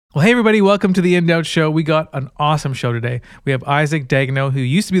Well, hey, everybody. Welcome to the INDOUBT show. We got an awesome show today. We have Isaac Dagneau, who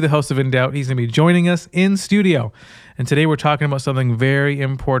used to be the host of INDOUBT. He's going to be joining us in studio. And today we're talking about something very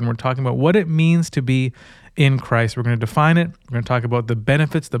important. We're talking about what it means to be in Christ. We're going to define it. We're going to talk about the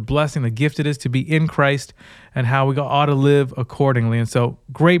benefits, the blessing, the gift it is to be in Christ, and how we ought to live accordingly. And so,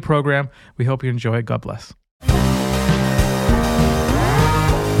 great program. We hope you enjoy it. God bless.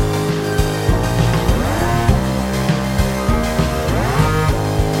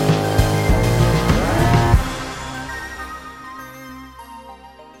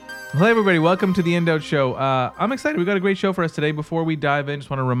 Hello, everybody. Welcome to the INDOUBT show. I'm excited. We've got a great show for us today. Before we dive in,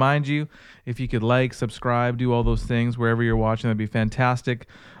 just want to remind you, if you could like, subscribe, do all those things wherever you're watching, that'd be fantastic.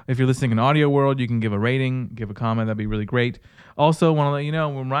 If you're listening in audio world, you can give a rating, give a comment. That'd be really great. Also, want to let you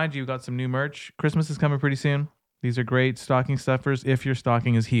know, remind you, we've got some new merch. Christmas is coming pretty soon. These are great stocking stuffers if your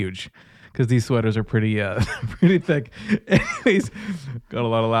stocking is huge, because these sweaters are pretty pretty thick. Anyways, got a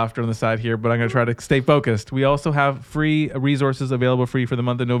lot of laughter on the side here, but I'm going to try to stay focused. We also have free resources available free for the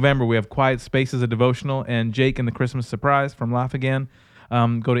month of November. We have Quiet Spaces, a devotional, and Jake and the Christmas Surprise from Laugh Again.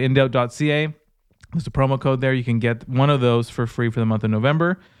 Go to indoubt.ca. There's a promo code there. You can get one of those for free for the month of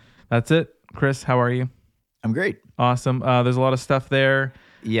November. That's it. Chris, how are you? I'm great. Awesome. There's a lot of stuff there.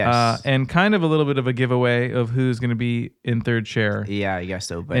 Yes. And kind of a little bit of a giveaway of who's going to be in third chair. Yeah, I guess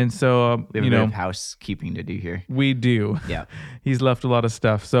so. But and so, we have a bit of housekeeping to do here. We do. Yeah. He's left a lot of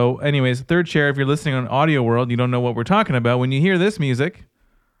stuff. So anyways, third chair, if you're listening on audio world, you don't know what we're talking about. When you hear this music.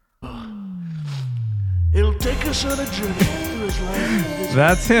 It'll take us on a journey through his life.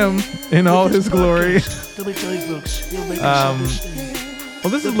 That's him in all his glory. Let me tell you, folks, he'll make us understand. Well,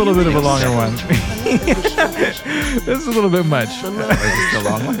 this is a little bit of a longer one. This is a little bit much. Is this the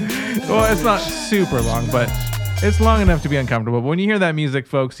long one? Well, it's not super long, but it's long enough to be uncomfortable. But when you hear that music,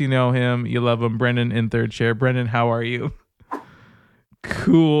 folks, you know him. You love him. Brendan in third chair. Brendan, how are you?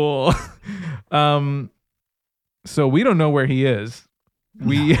 Cool. So we don't know where he is.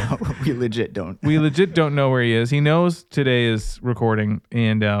 We legit don't. We legit don't know where he is. He knows today is recording,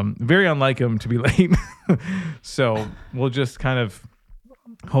 and very unlike him to be late. So we'll just kind of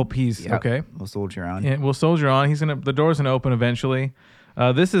hope he's okay. We'll soldier on. And we'll soldier on. The door's gonna open eventually.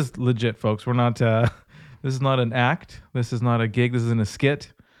 This is legit, folks. We're not. This is not an act. This is not a gig. This isn't a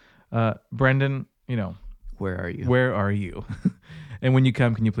skit. Brendan, Where are you? Where are you? And when you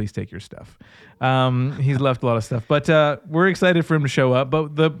come, can you please take your stuff? He's left a lot of stuff, but we're excited for him to show up.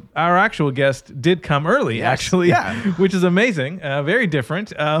 But our actual guest did come early, actually, which is amazing. Very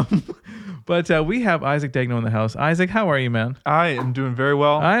different. But we have Isaac Dagneau in the house. Isaac, how are you, man? I am doing very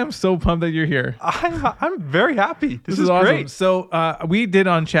well. I am so pumped that you're here. I'm very happy. This is awesome. great. So we did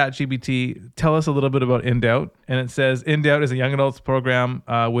on ChatGPT, tell us a little bit about INDOUBT. And it says, INDOUBT is a young adults program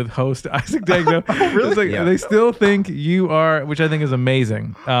with host Isaac Dagneau. Oh, really? It's like, they still think you are, which I think is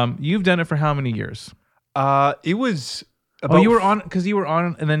amazing. You've done it for how many years? It was about... you were on, because you were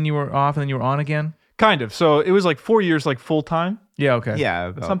on and then you were off and then you were on again? Kind of. So it was like 4 years, like full time. Yeah, okay.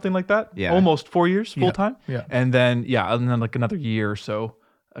 Yeah. Something like that. Yeah. Almost 4 years full time. Yeah. And then, like another year or so,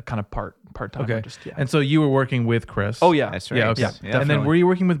 kind of part time. Okay. Just, And so you were working with Chris. Oh, yeah. That's right. Yeah, okay. Yeah, And then definitely. were you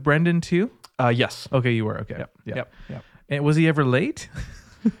working with Brendan too? Yes. Okay, you were. Okay. Yep. And was he ever late?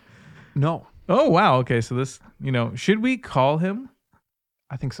 No, Oh, wow. Okay, so this, should we call him?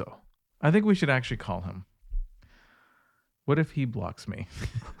 I think so. I think we should actually call him. What if he blocks me?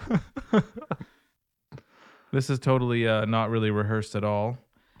 This is totally not really rehearsed at all.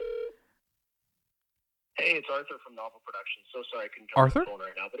 Hey, it's Arthur from Novel Productions. So sorry I couldn't come Arthur? on the phone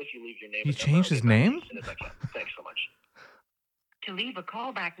right now, but if you leave your name... He and number, changed I'll his get back to you name? as soon as I can. Thanks so much. To leave a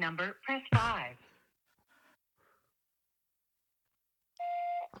callback number, press 5.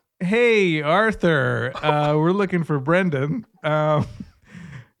 Hey, Arthur. We're looking for Brendan.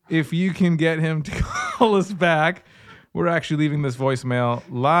 If you can get him to call us back, we're actually leaving this voicemail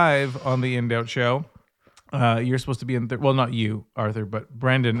live on the INDOUBT show. You're supposed to be in well, not you, Arthur, but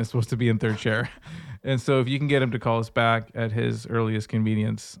Brendan is supposed to be in third chair. And so if you can get him to call us back at his earliest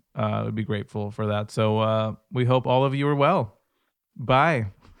convenience, we'd be grateful for that. So we hope all of you are well. Bye.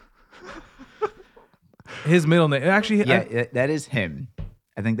 His middle name, actually, that is him.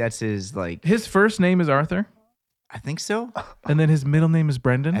 I think that's his his first name is Arthur, I think so. and then his middle name is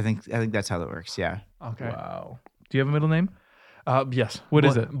Brendan. I think that's how that works. Yeah. Okay. Wow. Do you have a middle name? Yes. What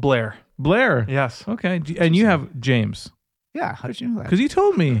is it? Blair. Blair. Yes. Okay. And you have James, Yeah. How did you know that? because you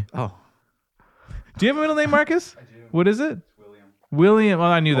told me. Oh. Do you have a middle name, Marcus? I do. What is it? William.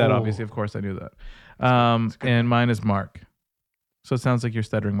 Well, I knew that, obviously. Of course, I knew that. And mine is Mark. So it sounds like you're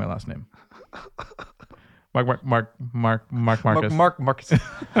stuttering my last name. Marcus. Marcus.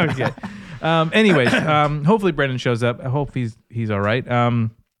 Okay. Anyways, hopefully Brendan shows up. I hope he's all right.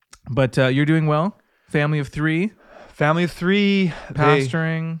 But you're doing well. Family of 3, Family of 3.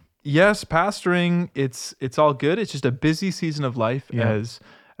 pastoring. Yes, pastoring. It's all good. It's just a busy season of life. Yeah.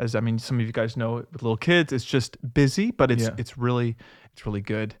 As I mean, some of you guys know with little kids, it's just busy, but it's really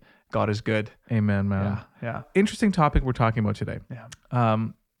good. God is good. Amen, man. Yeah. Interesting topic we're talking about today. Yeah.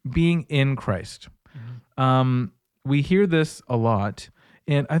 Being in Christ. We hear this a lot,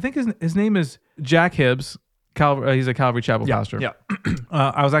 and I think his name is Jack Hibbs. He's a Calvary Chapel pastor. Yeah.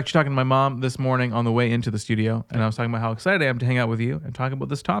 I was actually talking to my mom this morning on the way into the studio, and I was talking about how excited I am to hang out with you and talk about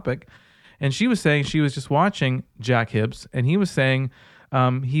this topic. And she was saying she was just watching Jack Hibbs, and he was saying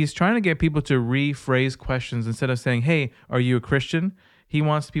he's trying to get people to rephrase questions instead of saying, "Hey, are you a Christian?" He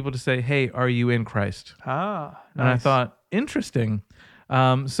wants people to say, "Hey, are you in Christ?" Nice. And I thought, interesting.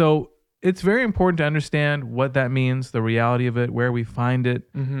 So it's very important to understand what that means, the reality of it, where we find it,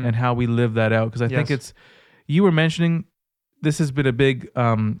 and how we live that out. Because I think you were mentioning this has been a big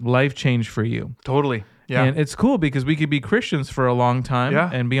life change for you. Totally. Yeah. And it's cool because we could be Christians for a long time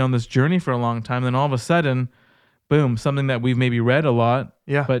and be on this journey for a long time. Then all of a sudden, boom, something that we've maybe read a lot,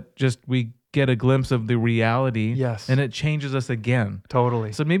 but just we get a glimpse of the reality. Yes. And it changes us again.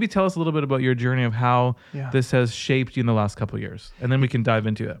 Totally. So maybe tell us a little bit about your journey of how this has shaped you in the last couple of years. And then we can dive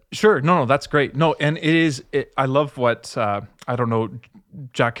into it. Sure. No, that's great. No, and I love what, I don't know,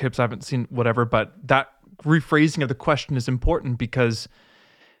 Jack Hibbs, I haven't seen whatever, but that rephrasing of the question is important because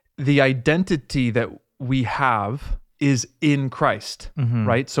the identity that we have is in Christ,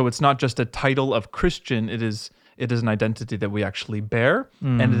 right? So it's not just a title of Christian, it is an identity that we actually bear,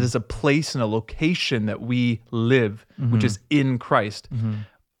 and it is a place and a location that we live, which is in Christ.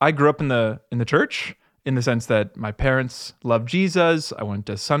 I grew up in the church in the sense that my parents loved Jesus. I went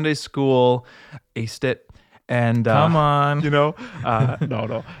to Sunday school, aced it. And come on, no.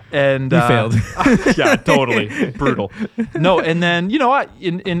 And you failed. Yeah, totally brutal. No, and then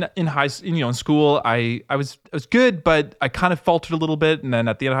in high, in school, I was good, but I kind of faltered a little bit, and then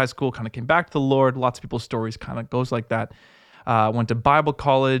at the end of high school, kind of came back to the Lord. Lots of people's stories kind of goes like that. Went to Bible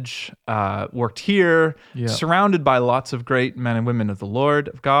college, worked here, surrounded by lots of great men and women of the Lord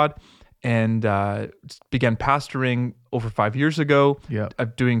of God, and began pastoring over 5 years ago. Yeah,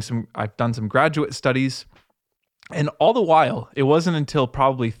 I've done some graduate studies. And all the while, it wasn't until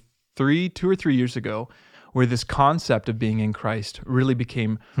probably 2 or 3 years ago where this concept of being in Christ really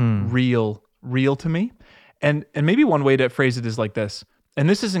became real to me. And maybe one way to phrase it is like this, and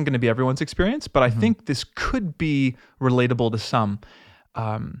this isn't going to be everyone's experience, but I think this could be relatable to some.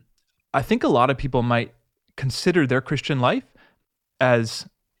 I think a lot of people might consider their Christian life as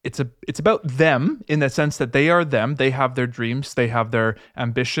it's about them in the sense that they are them. They have their dreams, they have their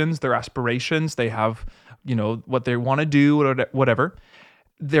ambitions, their aspirations, they have what they want to do, whatever.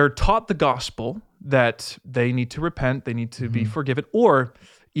 They're taught the gospel that they need to repent, they need to be forgiven, or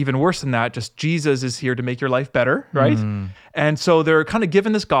even worse than that, just Jesus is here to make your life better, right? And so they're kind of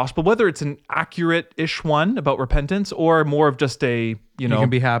given this gospel, whether it's an accurate-ish one about repentance or more of just a, you can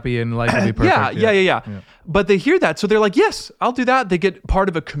be happy and life will be perfect. Yeah. But they hear that, so they're like, yes, I'll do that. They get part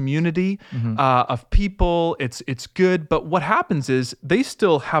of a community of people. It's good, but what happens is they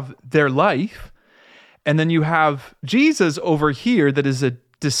still have their life. And then you have Jesus over here that is a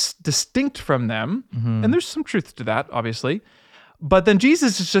distinct from them. And there's some truth to that, obviously. But then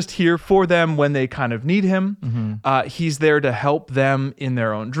Jesus is just here for them when they kind of need him. He's there to help them in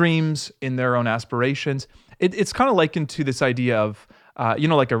their own dreams, in their own aspirations. It's kind of likened to this idea of,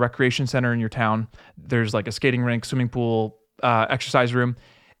 like a recreation center in your town. There's like a skating rink, swimming pool, exercise room.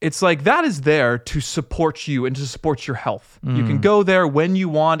 It's like that is there to support you and to support your health. You can go there when you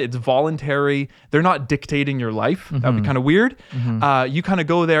want. It's voluntary. They're not dictating your life. That would be kind of weird. You kind of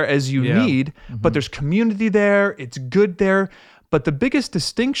go there as you need, but there's community there. It's good there. But the biggest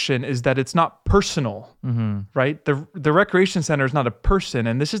distinction is that it's not personal, right? The recreation center is not a person.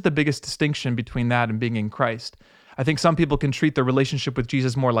 And this is the biggest distinction between that and being in Christ. I think some people can treat their relationship with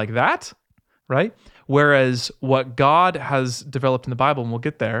Jesus more like that, right? Whereas what God has developed in the Bible, and we'll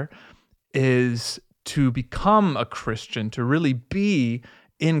get there, is to become a Christian, to really be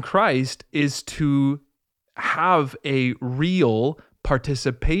in Christ, is to have a real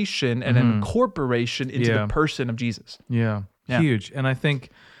participation and an incorporation into the person of Jesus. Yeah, huge. And I think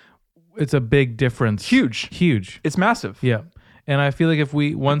it's a big difference. Huge. It's massive. Yeah. And I feel like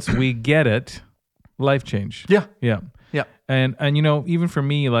once we get it, life change. Yeah. And even for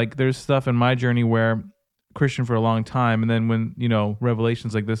me, like there's stuff in my journey where Christian for a long time, and then when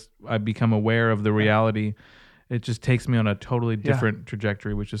revelations like this, I become aware of the reality. It just takes me on a totally different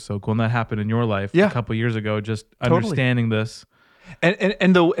trajectory, which is so cool. And that happened in your life a couple of years ago. Just understanding this.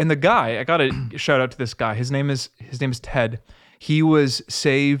 And the guy, I got to shout out to this guy. His name is Ted. He was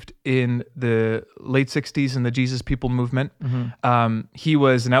saved in the late 60s in the Jesus People movement. He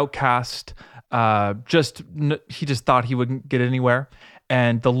was an outcast. He just thought he wouldn't get anywhere.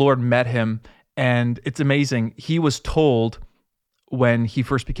 And the Lord met him. And it's amazing. He was told when he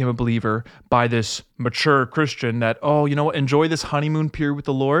first became a believer by this mature Christian that, oh, you know what, enjoy this honeymoon period with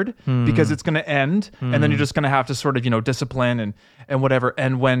the Lord because it's going to end. And then you're just going to have to sort of, discipline and whatever.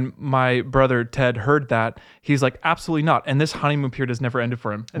 And when my brother Ted heard that, he's like, absolutely not. And this honeymoon period has never ended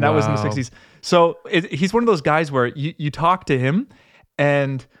for him. And that was in the 60s. So he's one of those guys where you talk to him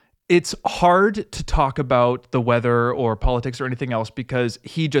and it's hard to talk about the weather or politics or anything else because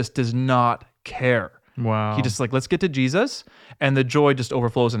he just does not care. Wow. He just like, let's get to Jesus, and the joy just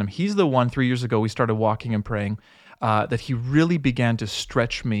overflows in him. He's the one 3 years ago we started walking and praying that he really began to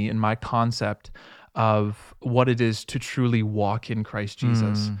stretch me in my concept of what it is to truly walk in Christ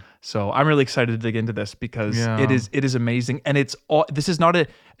Jesus. So I'm really excited to dig into this because it is amazing. And this is not a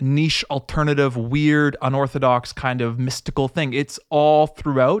niche, alternative, weird, unorthodox kind of mystical thing. It's all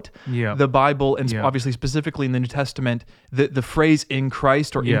throughout the Bible and obviously specifically in the New Testament. The phrase in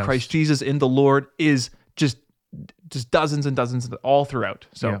Christ or in Christ Jesus, in the Lord is just dozens and dozens all throughout.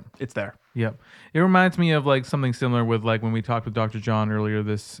 So it's there. Yep. It reminds me of like something similar with like when we talked with Dr. John earlier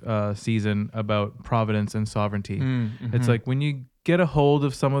this season about providence and sovereignty. It's like when you get a hold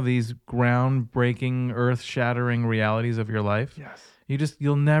of some of these groundbreaking, earth-shattering realities of your life,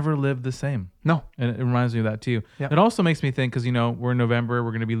 you'll never live the same. No. And it reminds me of that too. It also makes me think, because we're in November,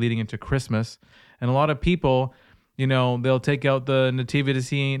 we're going to be leading into Christmas, and a lot of people, they'll take out the nativity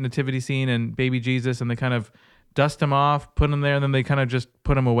scene and baby Jesus, and they kind of dust him off, put him there, and then they kind of just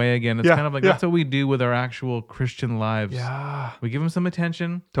put him away again. It's kind of like that's what we do with our actual Christian lives. Yeah. We give him some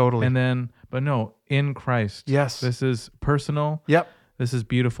attention. Totally. And then, but no, in Christ. Yes. This is personal. Yep. This is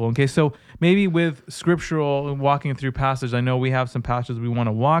beautiful. Okay, so maybe with scriptural walking through passages, I know we have some passages we want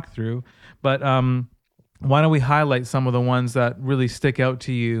to walk through, but why don't we highlight some of the ones that really stick out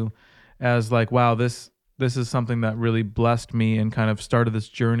to you as like, wow, this is something that really blessed me and kind of started this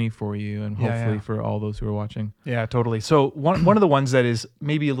journey for you and hopefully for all those who are watching. Yeah, totally. So one of the ones that is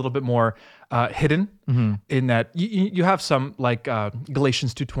maybe a little bit more hidden in that you have some like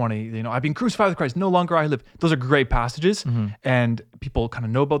Galatians 2:20, I've been crucified with Christ, no longer I live. Those are great passages and people kind of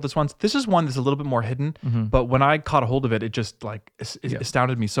know about this one. This is one that's a little bit more hidden, but when I caught a hold of it, it just like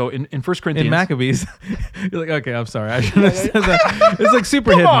astounded me. So in 1 Corinthians... In Maccabees, you're like, okay, I'm sorry. I shouldn't have said that. It's like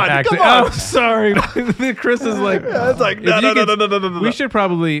super hidden, actually. Oh, sorry. Chris is like... it's like, no. We should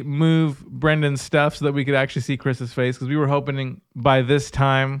probably move Brendan's stuff so that we could actually see Chris's face, because we were hoping by this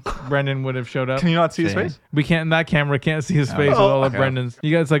time Brendan would have showed up. Can you not see his face? We can't. That camera can't see his face with all of Brendan's.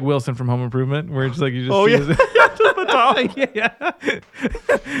 You guys like Wilson from Home Improvement, where it's like you just see his... just the top.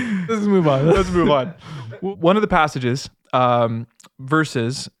 Let's move on. One of the passages,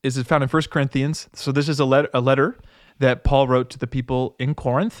 verses, is found in 1 Corinthians. So this is a letter that Paul wrote to the people in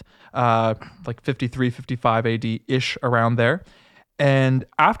Corinth, like 53, 55 AD-ish, around there. And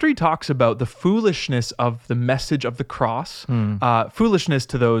after he talks about the foolishness of the message of the cross, foolishness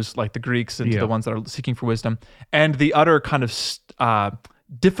to those like the Greeks and to the ones that are seeking for wisdom, and the utter kind of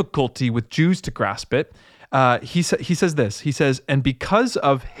difficulty with Jews to grasp it, he says this. He says, and because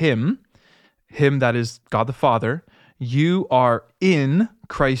of him that is God the Father, you are in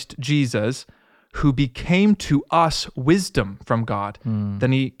Christ Jesus, who became to us wisdom from God.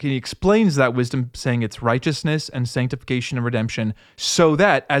 Then he explains that wisdom, saying it's righteousness and sanctification and redemption, so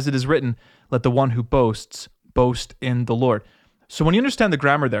that, as it is written, let the one who boasts boast in the Lord. So when you understand the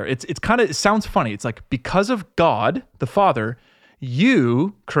grammar there, it sounds funny. It's like, because of God, the Father,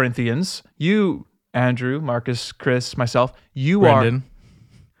 you, Corinthians, you, Andrew, Marcus, Chris, myself, you Brendan.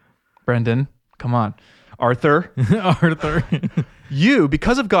 Brendan, come on. Arthur. You,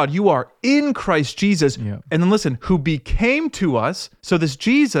 because of God, you are in Christ Jesus. And then listen, who became to us. So this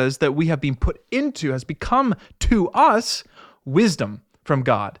Jesus that we have been put into has become to us wisdom from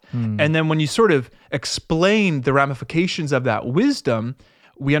God. And then when you sort of explain the ramifications of that wisdom,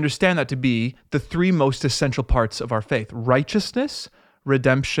 we understand that to be the three most essential parts of our faith: righteousness,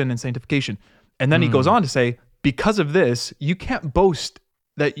 redemption, and sanctification. And then he goes on to say, because of this, you can't boast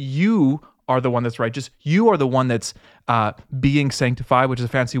that you are the one that's righteous. You are the one that's being sanctified, which is a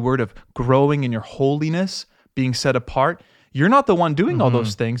fancy word of growing in your holiness, being set apart. You're not the one doing all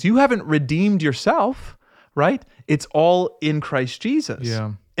those things. You haven't redeemed yourself, right? It's all in Christ Jesus.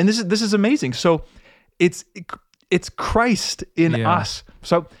 Yeah. And this is amazing. So it's Christ in us.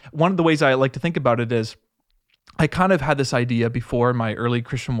 So one of the ways I like to think about it is, I kind of had this idea before in my early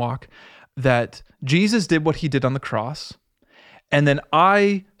Christian walk that Jesus did what he did on the cross, And then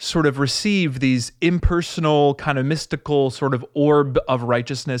I sort of receive these impersonal, kind of mystical sort of orb of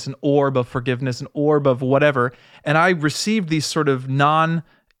righteousness, an orb of forgiveness, an orb of whatever. And I received these sort of non-personal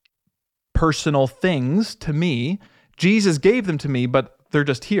things to me. Jesus gave them to me, but they're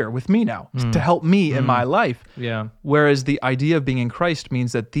just here with me now to help me in my life. Yeah. Whereas the idea of being in Christ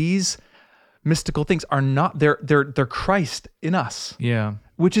means that these mystical things are not, they're Christ in us. Yeah.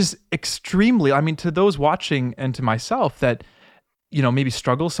 Which is extremely, I mean, to those watching and to myself that, maybe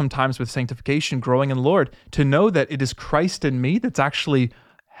struggle sometimes with sanctification, growing in the Lord, to know that it is Christ in me that's actually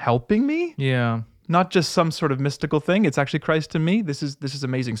helping me. Yeah. Not just some sort of mystical thing. It's actually Christ in me. This is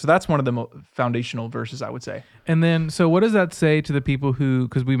amazing. So that's one of the foundational verses, I would say. And then, so what does that say to the people who,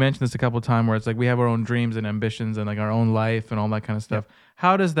 because we mentioned this a couple of times, where it's like we have our own dreams and ambitions and like our own life and all that kind of stuff. Yeah.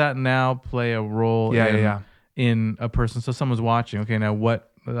 How does that now play a role in a person? So someone's watching, okay, now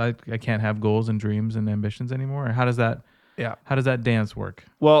what, I can't have goals and dreams and ambitions anymore. How does that dance work?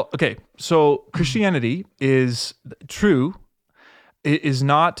 Well, okay. So Christianity is true. It is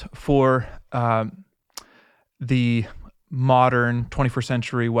not for the modern 21st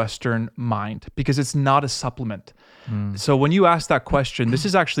century Western mind, because it's not a supplement. So when you ask that question, this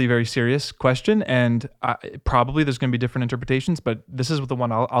is actually a very serious question, and probably there's going to be different interpretations, but this is the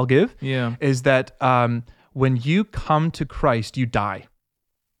one I'll give. Yeah. Is that when you come to Christ, you die.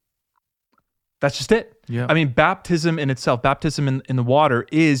 That's just it. Yeah. I mean, baptism in itself, baptism in the water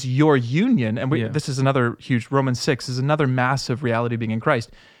is your union. And this is another huge, Romans 6 is another massive reality being in Christ.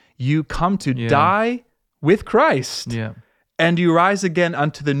 You come to die with Christ. Yeah. And you rise again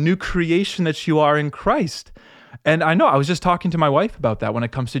unto the new creation that you are in Christ. And I know, I was just talking to my wife about that when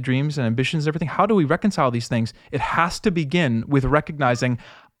it comes to dreams and ambitions and everything. How do we reconcile these things? It has to begin with recognizing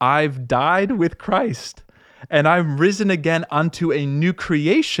I've died with Christ. And I'm risen again unto a new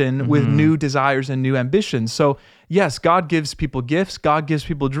creation with new desires and new ambitions. So yes, God gives people gifts, God gives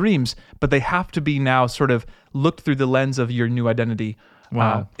people dreams, but they have to be now sort of looked through the lens of your new identity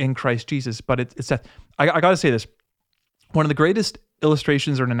in Christ Jesus. But it's that, I got to say this, one of the greatest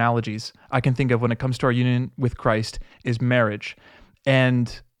illustrations or analogies I can think of when it comes to our union with Christ is marriage.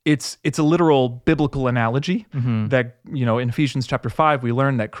 And it's a literal biblical analogy that, in Ephesians chapter 5, we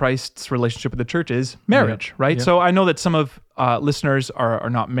learn that Christ's relationship with the church is marriage, right? Yep. So I know that some of listeners are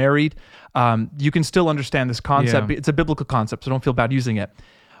not married. You can still understand this concept. Yeah. It's a biblical concept, so don't feel bad using it.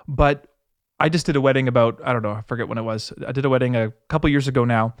 But I just did a wedding I forget when it was. I did a wedding a couple years ago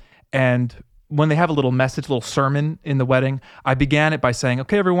now, and when they have a little message, a little sermon in the wedding, I began it by saying,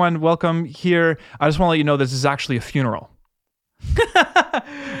 okay, everyone, welcome here. I just want to let you know this is actually a funeral.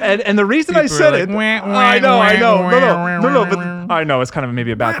 and the reason I said it, I know, but I know it's kind of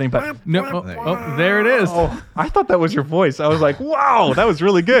maybe a bad thing, but there it is. Oh, I thought that was your voice. I was like, wow, that was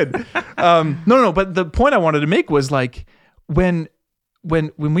really good. No, but the point I wanted to make was like when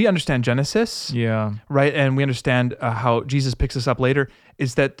we understand Genesis, right, and we understand how Jesus picks us up later,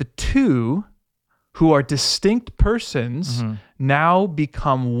 is that the two who are distinct persons now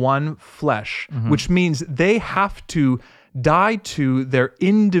become one flesh, which means they have to die to their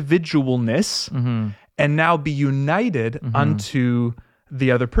individualness and now be united unto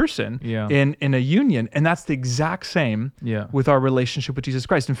the other person in a union. And that's the exact same with our relationship with Jesus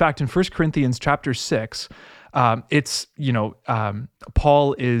Christ. In fact, in 1 Corinthians chapter 6, it's,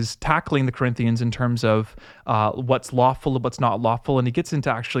 Paul is tackling the Corinthians in terms of what's lawful and what's not lawful. And he gets into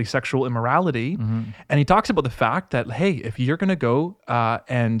actually sexual immorality. And he talks about the fact that, hey, if you're going to go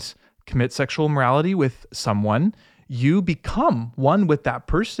and commit sexual immorality with someone, you become one with that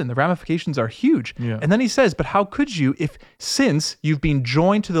person. The ramifications are huge. Yeah. And then he says, but how could you since you've been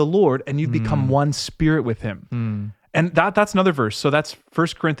joined to the Lord and you've become one spirit with him? And that's another verse. So that's 1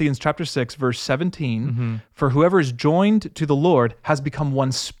 Corinthians chapter 6, verse 17. For whoever is joined to the Lord has become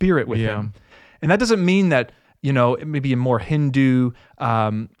one spirit with him. And that doesn't mean that, maybe in more Hindu,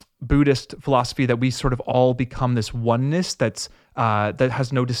 Buddhist philosophy that we sort of all become this oneness that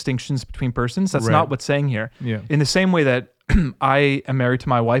has no distinctions between persons. That's not what's saying here. Yeah. In the same way that I am married to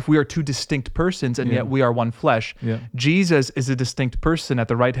my wife, we are two distinct persons, and yet we are one flesh. Yeah. Jesus is a distinct person at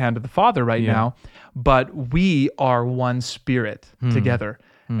the right hand of the Father right now, but we are one spirit together.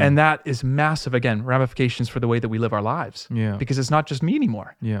 And that is massive, again, ramifications for the way that we live our lives. Yeah. Because it's not just me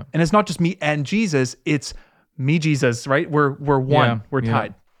anymore. Yeah. And it's not just me and Jesus, it's me, Jesus, right? We're one. Yeah. We're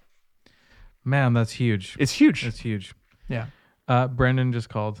tied. Man, that's huge. It's huge. It's huge. Yeah. Brendan just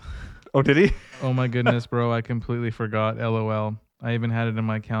called. Oh, did he? Oh my goodness, bro. I completely forgot. LOL. I even had it in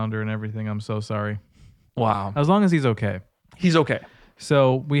my calendar and everything. I'm so sorry. Wow. As long as he's okay. He's okay.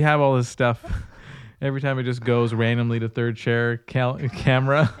 So we have all this stuff. Every time it just goes randomly to third chair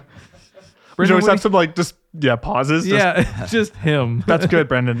camera. We should always what have some like just pauses. Yeah, just him. That's good,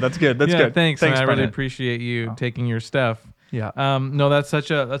 Brendan. That's good. That's yeah, good. Thanks, man. I really Brendan. appreciate you taking your stuff. Yeah. No, that's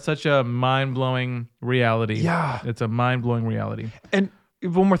such a mind-blowing reality. Yeah. It's a mind-blowing reality. And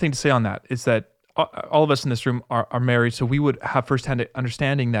one more thing to say on that is that all of us in this room are married, so we would have firsthand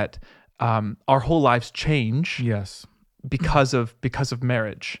understanding that our whole lives change Yes. because of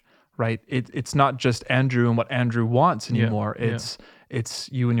marriage, right? It's not just Andrew and what Andrew wants anymore. It's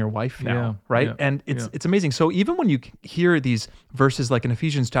you and your wife now, Yeah, right? yeah, And it's amazing. So even when you hear these verses like in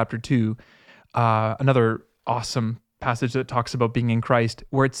Ephesians chapter 2, another awesome passage that talks about being in Christ,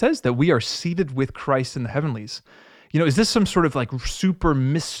 where it says that we are seated with Christ in the heavenlies. Is this some sort of like super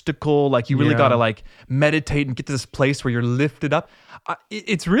mystical, like you really got to like meditate and get to this place where you're lifted up?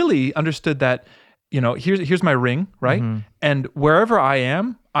 It's really understood that, here's my ring, right? Mm-hmm. And wherever I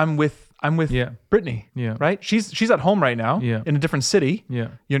am, I'm with Brittany, right? She's at home right now in a different city. Yeah.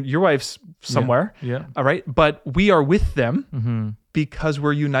 Your wife's somewhere. Yeah. All right. But we are with them because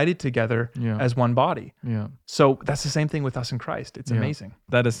we're united together as one body. Yeah. So that's the same thing with us in Christ. It's amazing.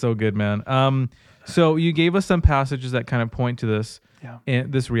 That is so good, man. So you gave us some passages that kind of point to this,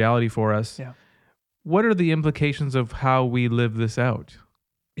 and this reality for us. Yeah. What are the implications of how we live this out?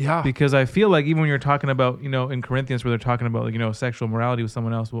 Yeah. Because I feel like even when you're talking about, in Corinthians where they're talking about, sexual morality with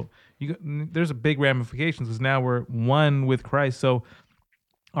someone else, well, there's a big ramifications because now we're one with Christ. So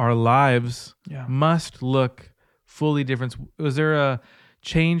our lives must look fully different. Was there a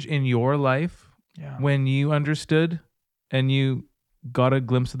change in your life when you understood and you got a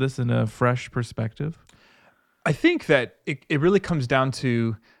glimpse of this in a fresh perspective? I think that it really comes down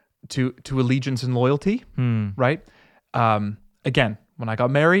to allegiance and loyalty, right? Again, when I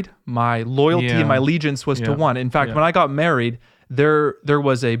got married, my loyalty and my allegiance was to one. In fact, when I got married, there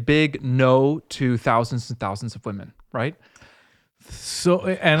was a big no to thousands and thousands of women, right? So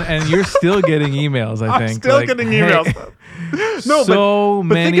and you're still getting emails, I think. I'm still getting emails. No, so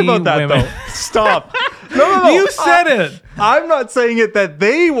but many think about that women. though. Stop. No. You said it. I'm not saying it that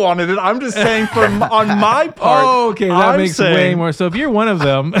they wanted it. I'm just saying on my part. Oh, okay. That makes way saying, more. So if you're one of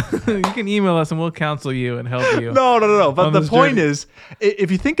them, you can email us and we'll counsel you and help you. No. But on the this point journey. is,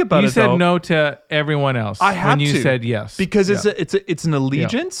 if you think about You it, said though, no to everyone else. I had when you to said yes because it's an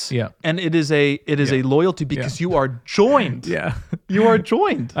allegiance. Yeah. And it is a loyalty because you are joined. Yeah. You are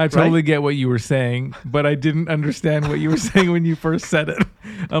joined. I totally get what you were saying, but I didn't understand what you were saying when you first said it.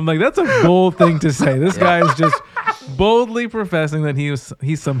 I'm like, that's a bold thing to say. This guy is just boldly professing that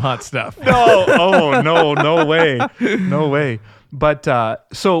he's some hot stuff. No way. But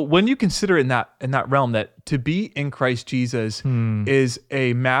so when you consider in that realm that to be in Christ Jesus is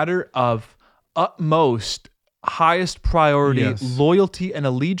a matter of utmost highest priority loyalty and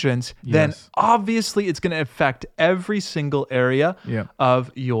allegiance, then obviously it's going to affect every single area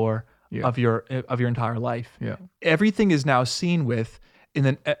of your entire life. Yeah. Everything is now seen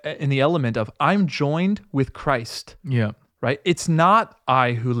in the element of I'm joined with Christ. Yeah. Right? It's not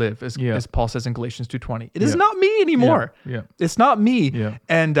I who live, as Paul says in Galatians 2:20. It is not me anymore. Yeah. It's not me. Yeah.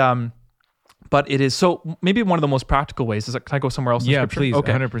 And but it is. So maybe one of the most practical ways is, can I go somewhere else in Yeah, Scripture? please.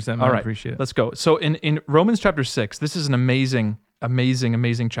 Okay. 100%. All right. I appreciate it. Let's go. So in Romans chapter 6, this is an amazing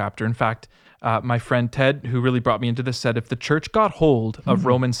chapter. In fact, my friend Ted, who really brought me into this, said if the church got hold of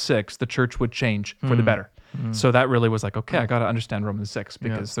Romans 6, the church would change for the better. So that really was like, okay, I got to understand Romans 6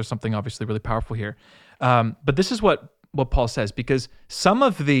 because there's something obviously really powerful here. But this is what Paul says, because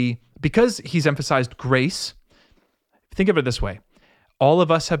because he's emphasized grace. Think of it this way. All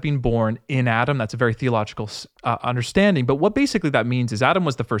of us have been born in Adam. That's a very theological understanding. But what basically that means is Adam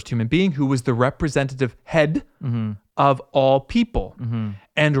was the first human being who was the representative head of all people.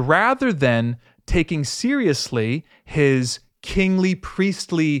 And rather than taking seriously his kingly,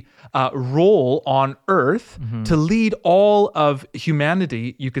 priestly role on earth to lead all of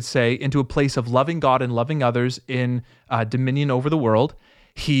humanity, you could say, into a place of loving God and loving others in dominion over the world,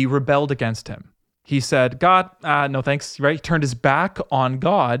 he rebelled against him. He said, God, no thanks, right? He turned his back on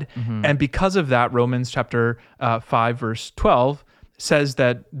God. And because of that, Romans chapter 5, verse 12 says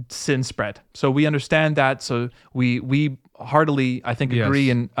that sin spread. So we understand that. So we heartily, I think, agree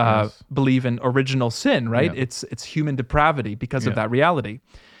and believe in original sin, right? Yeah. It's human depravity because of that reality.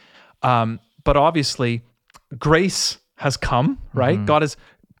 But obviously, grace has come, right? God has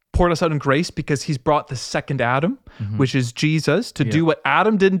poured us out in grace because he's brought the second Adam, which is Jesus, to do what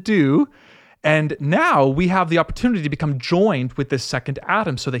Adam didn't do. And now we have the opportunity to become joined with this second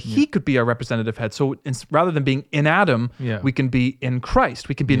Adam so that he could be our representative head. So rather than being in Adam, we can be in Christ.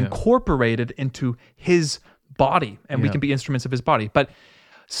 We can be incorporated into his body, and we can be instruments of his body. But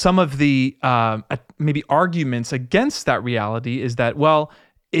some of the maybe arguments against that reality is that, well,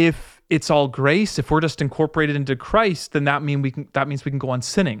 if it's all grace, if we're just incorporated into Christ, then that means we can go on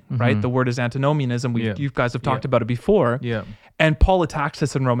sinning, right? The word is antinomianism. You guys have talked about it before. Yeah. And Paul attacks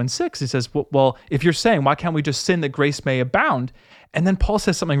this in Romans 6. He says, well, if you're saying, why can't we just sin that grace may abound? And then Paul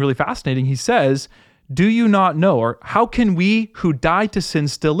says something really fascinating. He says, do you not know, or how can we who died to sin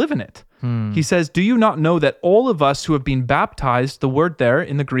still live in it? He says, do you not know that all of us who have been baptized, the word there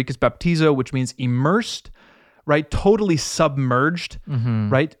in the Greek is baptizo, which means immersed, right? Totally submerged,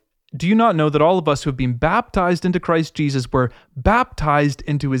 right? Do you not know that all of us who have been baptized into Christ Jesus were baptized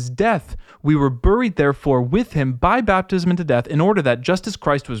into his death? We were buried, therefore, with him by baptism into death, in order that just as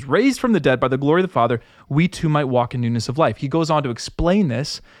Christ was raised from the dead by the glory of the Father, we too might walk in newness of life. He goes on to explain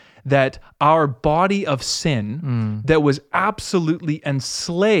this, that our body of sin that was absolutely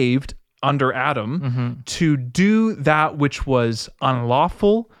enslaved under Adam to do that which was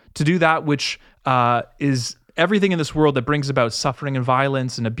unlawful, to do that which is everything in this world that brings about suffering and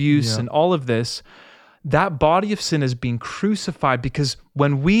violence and abuse and all of this, that body of sin is being crucified, because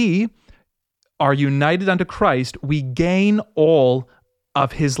when we are united unto Christ, we gain all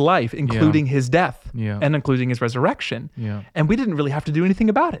of his life, including his death and including his resurrection. And we didn't really have to do anything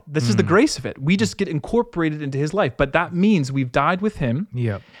about it. This is the grace of it. We just get incorporated into his life. But that means we've died with him.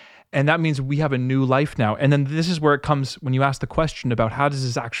 And that means we have a new life now. And then this is where it comes, when you ask the question about how does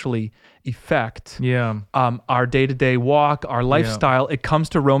this actually affect our day-to-day walk, our lifestyle, it comes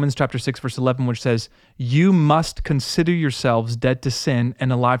to Romans chapter 6, verse 11, which says, you must consider yourselves dead to sin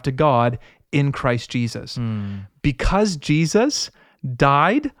and alive to God in Christ Jesus. Because Jesus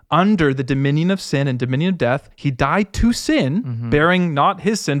died under the dominion of sin and dominion of death, he died to sin, bearing not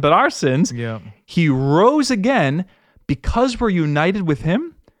his sin, but our sins. He rose again. Because we're united with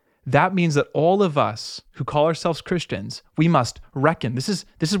him, that means that all of us who call ourselves Christians, we must reckon. This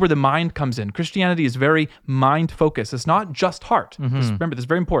is where the mind comes in. Christianity is very mind focused. It's not just heart. Just remember, this is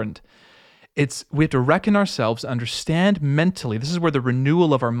very important. We have to reckon ourselves, understand mentally. This is where the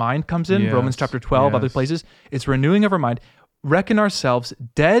renewal of our mind comes in. Romans chapter 12, other places. It's renewing of our mind. Reckon ourselves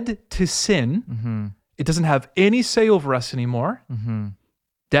dead to sin. It doesn't have any say over us anymore.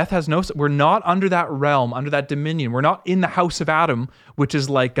 Death has no, we're not under that realm, under that dominion. We're not in the house of Adam, which is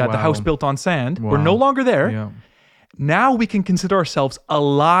like the house built on sand. We're no longer there. Now we can consider ourselves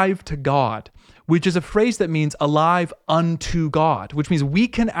alive to God, which is a phrase that means alive unto God, which means we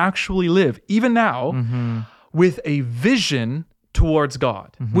can actually live, even now, with a vision towards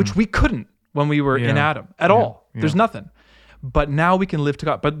God, which we couldn't when we were in Adam at all. There's nothing. But now we can live to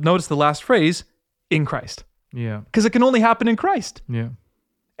God. But notice the last phrase, in Christ. Because it can only happen in Christ.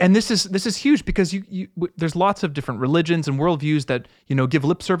 And this is huge, because there's lots of different religions and worldviews that give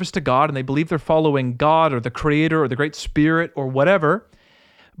lip service to God, and they believe they're following God or the Creator or the Great Spirit or whatever.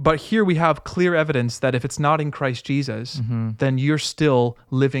 But here we have clear evidence that if it's not in Christ Jesus, then you're still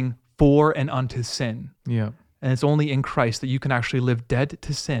living for and unto sin. And it's only in Christ that you can actually live dead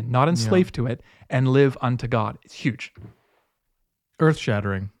to sin, not enslaved to it, and live unto God. It's huge.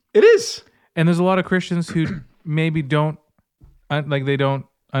 Earth-shattering. It is. And there's a lot of Christians who maybe don't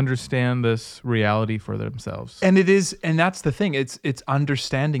understand this reality for themselves. And it is, and that's the thing. It's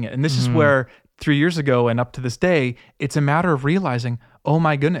understanding it. And this is where 3 years ago and up to this day, it's a matter of realizing, oh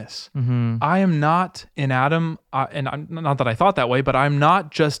my goodness, I am not in Adam, and I'm not that I thought that way, but I'm not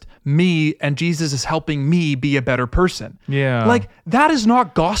just me, and Jesus is helping me be a better person. Like, that is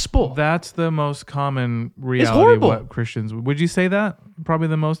not gospel. That's the most common reality. It's horrible. Of what Christians, would you say that? Probably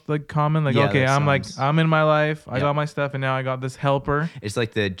the most common, okay, I'm in my life, I got my stuff, and now I got this helper. It's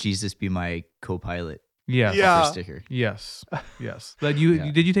like the Jesus be my co-pilot sticker. Yes. Did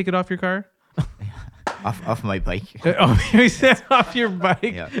you take it off your car? off my bike. You said off your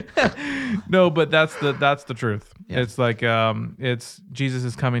bike. No, but that's the truth. It's like it's Jesus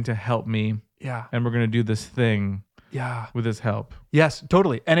is coming to help me. And we're gonna do this thing. With his help. Yes,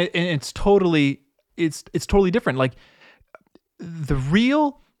 totally. And it's totally different. Like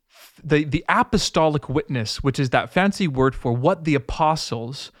the apostolic witness, which is that fancy word for what the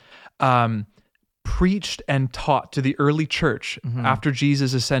apostles preached and taught to the early church after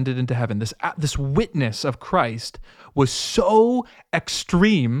Jesus ascended into heaven. This witness of Christ was so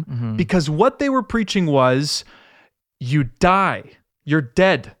extreme because what they were preaching was, you die, you're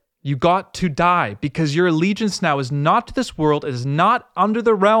dead, you got to die, because your allegiance now is not to this world, it is not under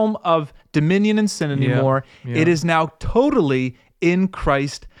the realm of dominion and sin anymore. It is now totally in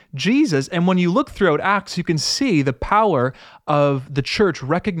Christ Jesus. And when you look throughout Acts, you can see the power of the church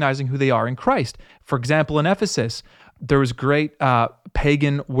recognizing who they are in Christ. For example, in Ephesus, there was great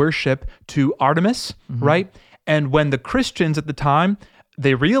pagan worship to Artemis, right? And when the Christians at the time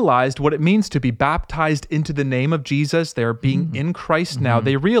they realized what it means to be baptized into the name of Jesus. They're being in Christ now.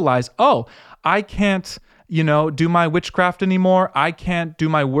 They realize, oh, I can't, do my witchcraft anymore. I can't do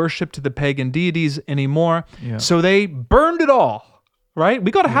my worship to the pagan deities anymore. Yeah. So they burned it all, right?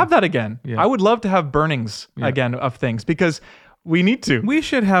 We got to have that again. Yeah. I would love to have burnings again of things because we need to. We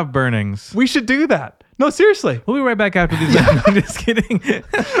should have burnings. We should do that. No, seriously. We'll be right back after these. I'm just kidding.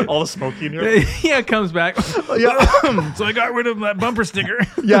 All the smoky in here. Yeah, it comes back. Yeah. So I got rid of that bumper sticker.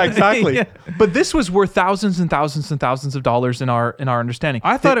 Yeah, exactly. Yeah. But this was worth thousands and thousands and thousands of dollars in our understanding.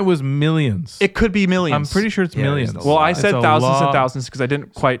 I thought it was millions. It could be millions. I'm pretty sure it's millions. there's Well, I said It's a thousands and lot. thousands because I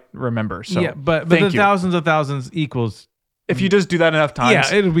didn't quite remember. So yeah, but thank the you. thousands of thousands equals. If you just do that enough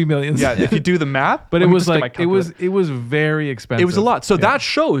times, Yeah, it'll be millions. yeah. If you do the math, But let it me was just get my like it was very expensive. It was a lot. So Yeah. that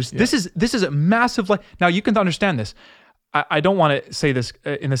shows this is a massive. Now you can understand this. I don't want to say this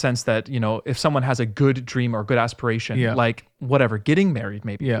in the sense that if someone has a good dream or good aspiration, Yeah. like whatever, getting married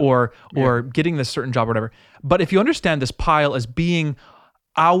maybe, Yeah. or getting this certain job or whatever. But if you understand this pile as being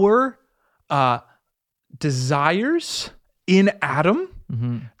our desires in Adam,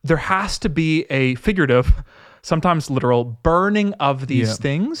 there has to be a figurative, sometimes literal, burning of these Yeah.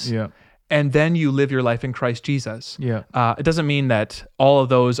 things. Yeah. And then you live your life in Christ Jesus. Yeah. It doesn't mean that all of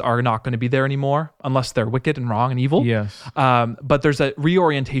those are not going to be there anymore unless they're wicked and wrong and evil. Yes. But there's a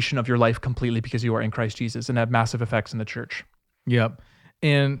reorientation of your life completely because you are in Christ Jesus and have massive effects in the church. Yep.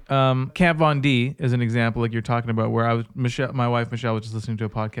 And Camp Von D is an example, like you're talking about, where my wife Michelle was just listening to a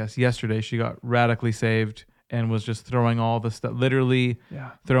podcast yesterday. She got radically saved and was just throwing all the stuff, literally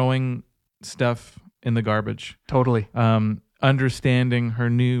throwing stuff in the garbage. Totally. Understanding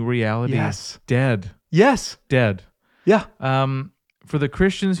her new reality. Yes. Dead. Yes. Dead. Yeah. For the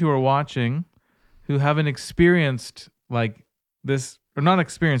Christians who are watching, who haven't experienced like this, or not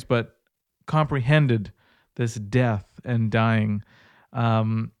experienced, but comprehended this death and dying,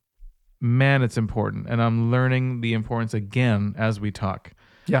 man, it's important. And I'm learning the importance again as we talk.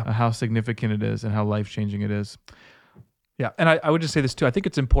 Yeah. How significant it is and how life-changing it is. Yeah. And I would just say this too. I think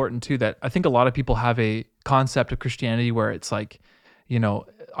it's important too that I think a lot of people have a concept of Christianity where it's like, the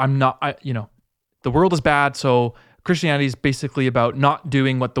world is bad. So Christianity is basically about not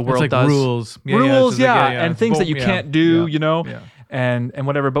doing what the world it's like does. Rules. Rules, it's like, and things that you can't do, Yeah. and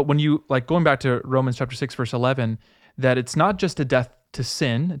whatever. But when you, like, going back to Romans chapter 6, verse 11, that it's not just a death to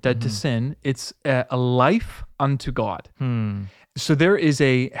sin, to sin, it's a life unto God. So there is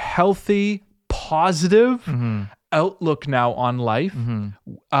a healthy, positive outlook now on life,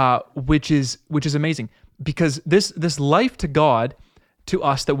 which is amazing, because this life to God, to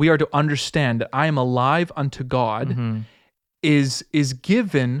us, that we are to understand that I am alive unto God, is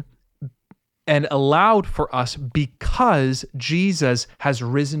given and allowed for us because Jesus has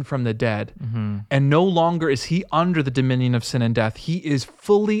risen from the dead, and no longer is he under the dominion of sin and death. He is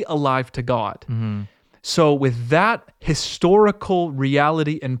fully alive to God. So with that historical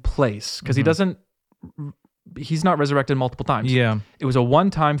reality in place, because he's not resurrected multiple times. Yeah. It was a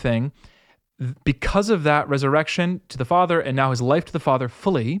one-time thing. Because of that resurrection to the Father and now his life to the Father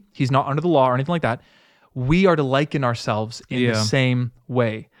fully, he's not under the law or anything like that, we are to liken ourselves in the same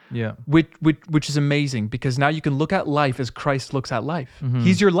way. Yeah. Which is amazing, because now you can look at life as Christ looks at life.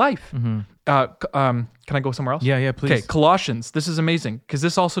 He's your life. Can I go somewhere else? Yeah, please. Okay, Colossians. This is amazing, because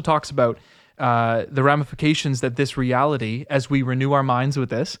this also talks about the ramifications that this reality, as we renew our minds with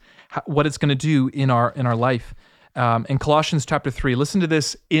this, what it's going to do in our life. In Colossians chapter 3, listen to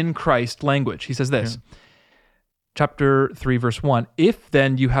this in Christ language. He says this, chapter 3, verse 1, if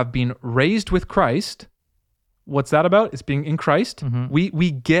then you have been raised with Christ, what's that about? It's being in Christ.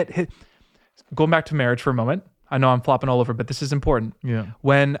 We get, going back to marriage for a moment, I know I'm flopping all over, but this is important. Yeah.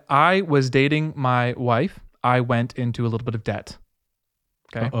 When I was dating my wife, I went into a little bit of debt.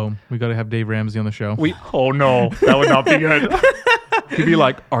 Okay. Oh, we got to have Dave Ramsey on the show. Oh no, that would not be good. He'd be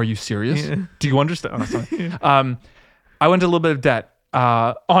like, "Are you serious? Do you understand?" Oh, sorry. I went to a little bit of debt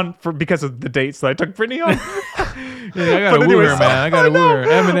because of the dates that I took Brittany on. I got to woo her, man. I got to woo her.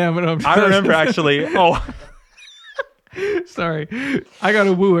 Eminem. I remember actually. Oh, sorry. I got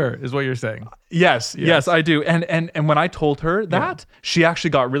to woo her, is what you're saying. yes, I do. And when I told her that, she actually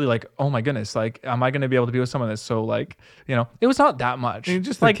got really like, "Oh my goodness! Like, am I going to be able to be with someone that's so like, it was not that much.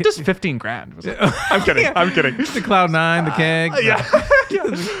 Just 15 grand." I'm kidding. I'm kidding. The Cloud 9, the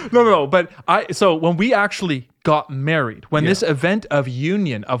keg. No. But so when we actually got married, when this event of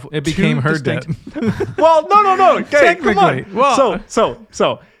union of It became her debt. Well, no. Okay, come on. Technically. Well-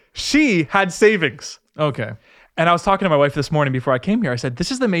 So she had savings. Okay. And I was talking to my wife this morning before I came here. I said,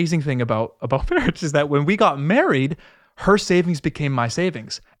 this is the amazing thing about marriage, is that when we got married, her savings became my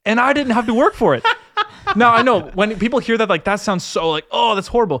savings. And I didn't have to work for it. Now, I know when people hear that, like, that sounds so like, oh, that's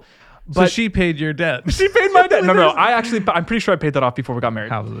horrible. But she paid your debt. She paid my debt. No. I'm pretty sure I paid that off before we got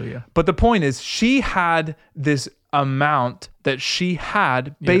married. Hallelujah. But the point is, she had this amount that she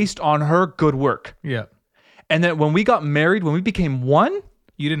had based on her good work. Yeah. And then when we got married, when we became one,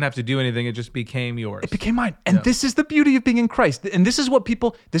 you didn't have to do anything. It just became yours. It became mine. And this is the beauty of being in Christ. And this is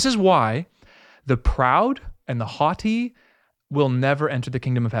why the proud and the haughty will never enter the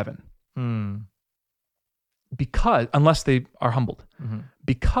kingdom of heaven. Because, unless they are humbled,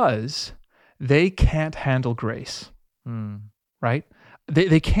 because they can't handle grace, right?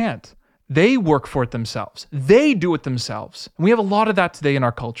 They can't. They work for it themselves. They do it themselves. And we have a lot of that today in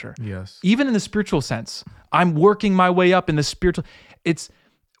our culture. Yes. Even in the spiritual sense. I'm working my way up in the spiritual.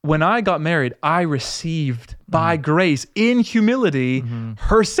 When I got married, I received by grace, in humility,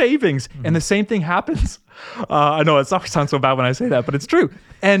 her savings. And the same thing happens. I know it sounds so bad when I say that, but it's true.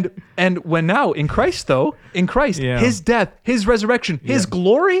 And when now in Christ, his death, his resurrection, his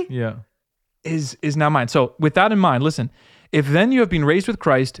glory is now mine. So with that in mind, listen, if then you have been raised with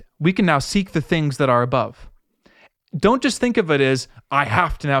Christ, we can now seek the things that are above. Don't just think of it as, I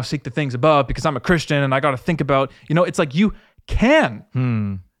have to now seek the things above because I'm a Christian and I got to think about, it's like you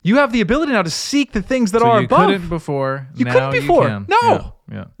can. You have the ability now to seek the things that are above. You couldn't before. You couldn't before. You can. No.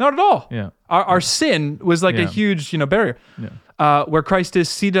 Yeah. Not at all. Yeah. Our sin was like a huge, barrier. Yeah. Where Christ is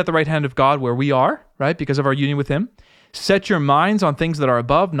seated at the right hand of God, where we are, right? Because of our union with him. Set your minds on things that are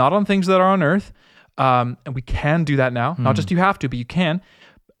above, not on things that are on earth. And we can do that now. Not just you have to, but you can.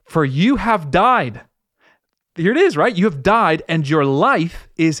 For you have died. Here it is, right? You have died and your life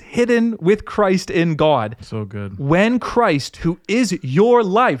is hidden with Christ in God. So good. When Christ, who is your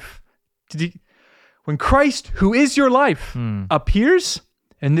life, when Christ, who is your life, appears,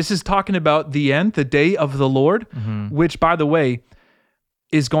 and this is talking about the end, the day of the Lord, which, by the way,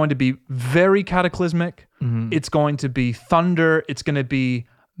 is going to be very cataclysmic. It's going to be thunder. It's going to be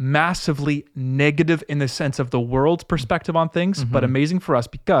massively negative in the sense of the world's perspective on things, but amazing for us,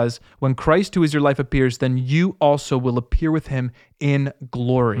 because when Christ, who is your life, appears, then you also will appear with him in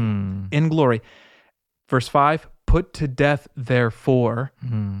glory. In glory. Verse 5, put to death, therefore,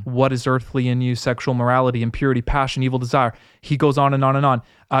 what is earthly in you, sexual morality, impurity, passion, evil desire. He goes on and on and on.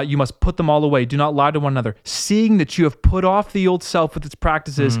 You must put them all away. Do not lie to one another, seeing that you have put off the old self with its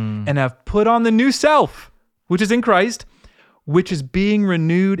practices and have put on the new self, which is in Christ, which is being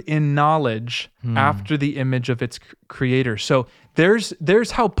renewed in knowledge after the image of its creator. So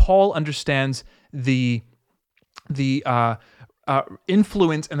there's how Paul understands the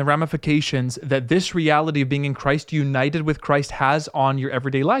influence and the ramifications that this reality of being in Christ, united with Christ, has on your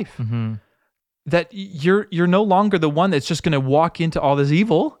everyday life. That you're no longer the one that's just going to walk into all this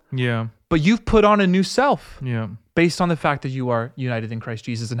evil. Yeah. But you've put on a new self. Yeah. Based on the fact that you are united in Christ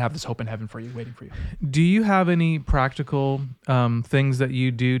Jesus and have this hope in heaven for you, waiting for you. Do you have any practical things that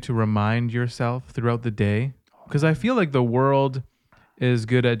you do to remind yourself throughout the day? Because I feel like the world is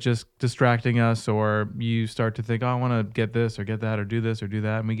good at just distracting us, or you start to think, oh, I want to get this or get that or do this or do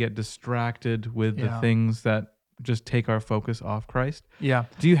that. And we get distracted with the things that just take our focus off Christ. Yeah.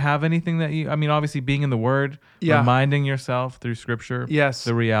 Do you have anything that obviously being in the Word, reminding yourself through Scripture,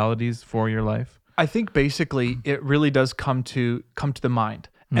 the realities for your life? I think basically it really does come to the mind.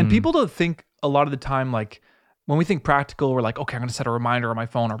 And people don't think a lot of the time, like when we think practical, we're like, okay, I'm going to set a reminder on my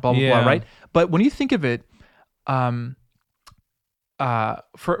phone or blah, blah, blah, right? But when you think of it,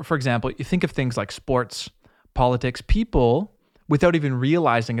 for example, you think of things like sports, politics, people, without even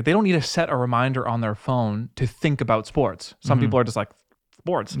realizing it, they don't need to set a reminder on their phone to think about sports. Some people are just like,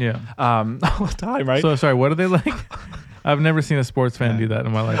 sports. Yeah. All the time, right? So sorry, what are they like? I've never seen a sports fan do that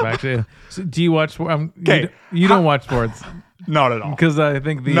in my life, actually. So do you watch? You don't watch sports, not at all. Because I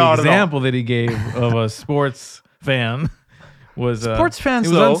think the example that he gave of a sports fan was sports fans.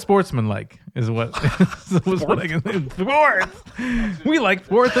 It was unsportsmanlike, is what was what I can say. Sports. We like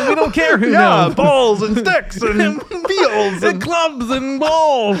sports, and we don't care who knows. Balls and sticks and fields and clubs and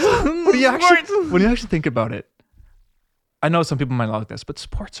balls. When you actually think about it, I know some people might not like this, but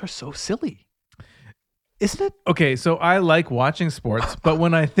sports are so silly. Isn't it? Okay, so I like watching sports, but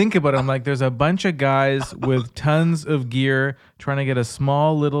when I think about it, I'm like, there's a bunch of guys with tons of gear trying to get a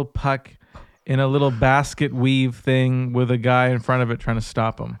small little puck in a little basket weave thing with a guy in front of it trying to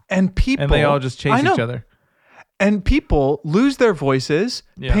stop them. And they all just chase each other. And people lose their voices,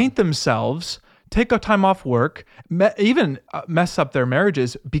 paint themselves, take a time off work, even mess up their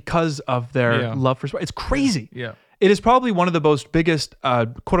marriages because of their love for sports. It's crazy. Yeah. It is probably one of the most biggest,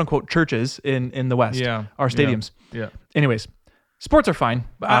 quote unquote, churches in the West. Yeah. Our stadiums. Yeah. Anyways, Sports are fine.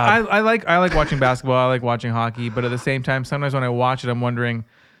 I like watching basketball. I like watching hockey, but at the same time, sometimes when I watch it, I'm wondering,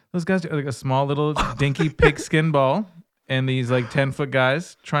 those guys are like a small little dinky pigskin ball, and these like 10-foot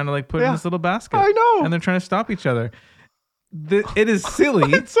guys trying to like put in this little basket. I know, and they're trying to stop each other. It is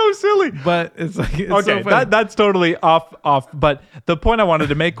silly. It's so silly, but it's like okay. So that's totally off. But the point I wanted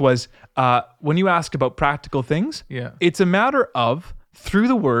to make was when you ask about practical things, it's a matter of through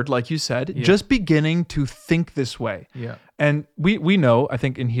the word, like you said, just beginning to think this way. Yeah, and we know, I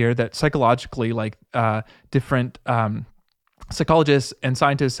think in here that psychologically, like different psychologists and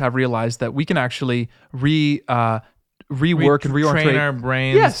scientists have realized that we can actually rework and reorientate train our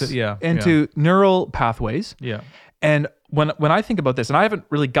brains. Into neural pathways. Yeah. And when I think about this, and I haven't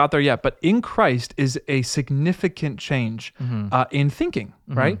really got there yet, but in Christ is a significant change in thinking,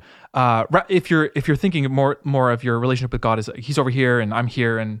 right? If you're thinking more of your relationship with God as He's over here and I'm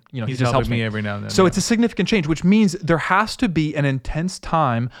here, and He just helps me every now and then. So it's a significant change, which means there has to be an intense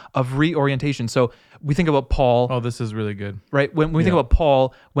time of reorientation. So we think about Paul. Oh, this is really good, right? When we think about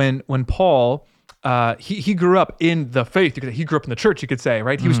Paul, when Paul. He grew up in the faith. He grew up in the church, you could say,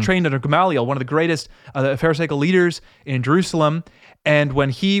 right? He was trained under Gamaliel, one of the greatest Pharisaical leaders in Jerusalem. And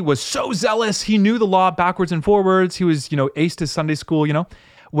when he was so zealous, he knew the law backwards and forwards. He was, aced his Sunday school,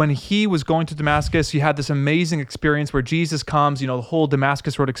 When he was going to Damascus, he had this amazing experience where Jesus comes, the whole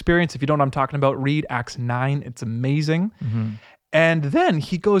Damascus Road experience. If you don't know what I'm talking about, read Acts 9. It's amazing. And then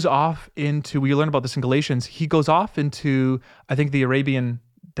he goes off into, we learn about this in Galatians, he goes off into, I think, the Arabian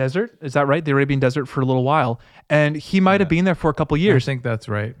desert. Is that right? The Arabian desert for a little while. And he might have been there for a couple of years. I think that's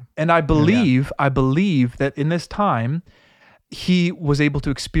right. And I believe that in this time, he was able to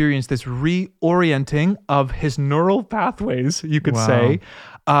experience this reorienting of his neural pathways, you could say,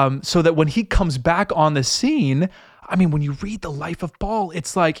 so that when he comes back on the scene, I mean, when you read the life of Paul,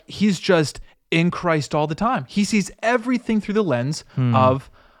 it's like he's just in Christ all the time. He sees everything through the lens of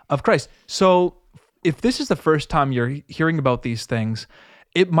Christ. So if this is the first time you're hearing about these things,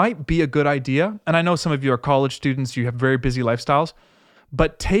 it might be a good idea. And I know some of you are college students, you have very busy lifestyles,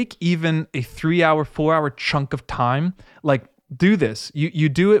 but take even a 3-hour, 4-hour chunk of time, like do this. You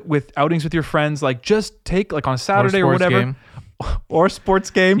do it with outings with your friends, like just take like on a Saturday or whatever. Game. Or a sports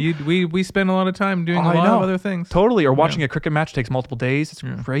game. We spend a lot of time doing a lot of other things. Totally. Or watching a cricket match takes multiple days. It's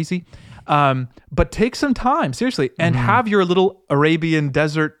crazy. But take some time, seriously, and have your little Arabian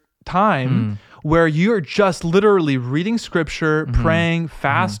desert time where you're just literally reading scripture, praying,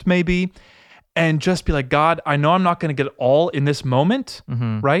 fast maybe, and just be like, God, I know I'm not going to get all in this moment,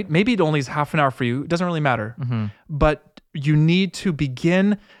 right? Maybe it only is half an hour for you. It doesn't really matter. But you need to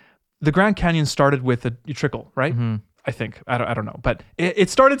begin. The Grand Canyon started with a trickle, right? I think. I don't know. But it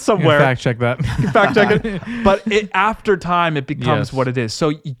started somewhere. Fact check that. Fact check it. But after time, it becomes what it is. So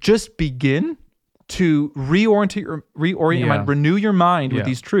you just begin to reorient, renew your mind with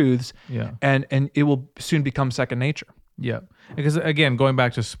these truths, and it will soon become second nature. Yeah. Because again, going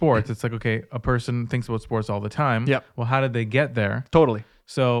back to sports, it's like, okay, a person thinks about sports all the time. Yeah. Well, how did they get there? Totally.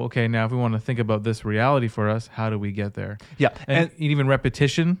 So, okay, now if we want to think about this reality for us, how do we get there? Yeah. And even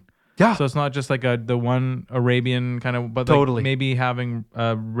repetition. Yeah. So it's not just like the one Arabian kind of, but like maybe having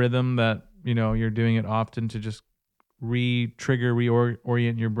a rhythm that, you're doing it often to just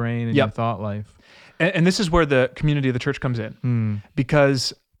reorient your brain and your thought life. And this is where the community of the church comes in.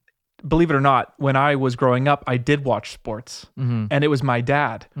 Because believe it or not, when I was growing up, I did watch sports. And it was my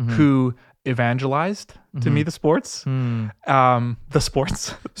dad who evangelized to me the sports. The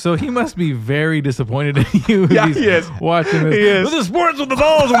sports. So he must be very disappointed in you. Yeah, he is. Watching this. He is. With the sports, with the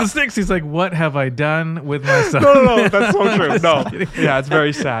balls, with the sticks. He's like, what have I done with my son? No, that's so true. No. Yeah, it's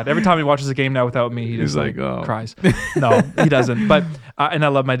very sad. Every time he watches a game now without me, he just cries. No, he doesn't. But and I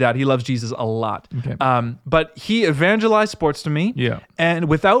love my dad. He loves Jesus a lot. Okay. But he evangelized sports to me. Yeah. And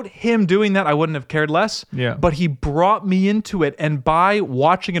without him doing that, I wouldn't have cared less. Yeah. But he brought me into it. And by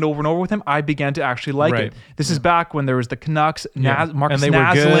watching it over and over with him, I began to actually like it. This is back when there was the Canucks, Marcus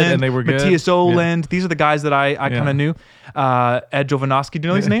Naslund, Matthias Oland. These are the guys that I kind of knew. Ed Jovanovski, do you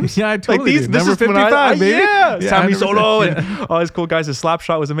know these names? Yeah, I totally do. This is 55, baby. Yeah. Sammy 100%. Solo and all these cool guys. His slap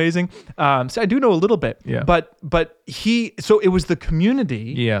shot was amazing. So I do know a little bit. Yeah. But so it was the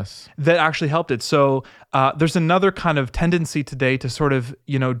community that actually helped it. So there's another kind of tendency today to sort of,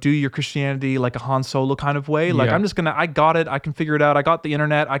 do your Christianity like a Han Solo kind of way. Like I got it. I can figure it out. I got the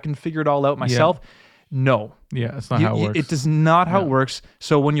internet. I can figure it all out myself. No. Yeah, it's not how it works. It does not how it works.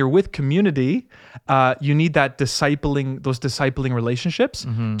 So when you're with community, you need that those discipling relationships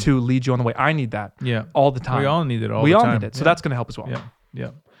to lead you on the way. I need that all the time. We all need it all the time. We all need it. So that's going to help as well.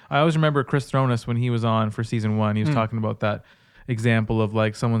 Yeah. I always remember Chris Thronis when he was on for season 1. He was talking about that. example of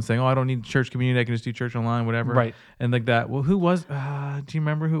like someone saying, "Oh, I don't need church community. I can just do church online, whatever." Right. And like that. Well, who was? Do you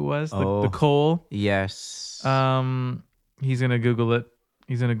remember who it was? The Cole. Yes. He's gonna Google it.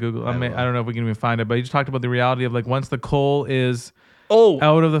 He's gonna Google. I don't know if we can even find it, but he just talked about the reality of like once the coal is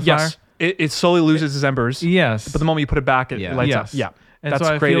out of the fire, yes, it slowly loses its embers. Yes. But the moment you put it back, it lights up. Yeah. And That's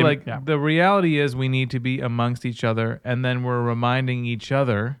so I great. feel like the reality is we need to be amongst each other, and then we're reminding each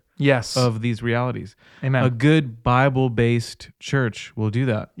other of these realities. Amen. A good Bible-based church will do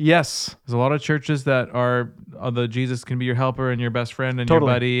that. Yes. There's a lot of churches that are the Jesus can be your helper and your best friend and your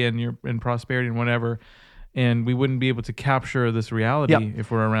buddy and your in prosperity and whatever. And we wouldn't be able to capture this reality if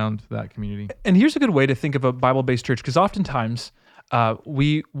we're around that community. And here's a good way to think of a Bible-based church, because oftentimes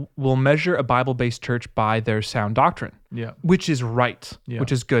we will measure a Bible-based church by their sound doctrine, which is right,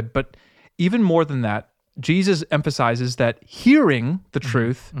 which is good. But even more than that, Jesus emphasizes that hearing the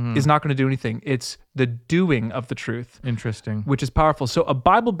truth is not going to do anything. It's the doing of the truth. Interesting. Which is powerful. So a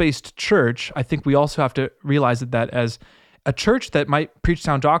Bible-based church, I think we also have to realize that as a church that might preach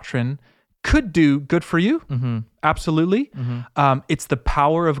sound doctrine could do good for you. Absolutely. It's the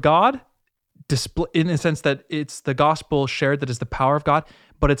power of God, in the sense that it's the gospel shared that is the power of God,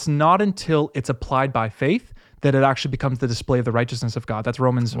 but it's not until it's applied by faith that it actually becomes the display of the righteousness of God. That's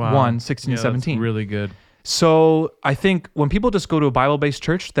Romans 1, 16 and 17. That's really good. So I think when people just go to a Bible-based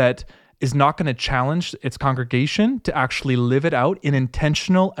church that is not going to challenge its congregation to actually live it out in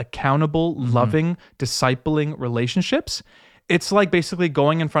intentional, accountable, loving, discipling relationships, it's like basically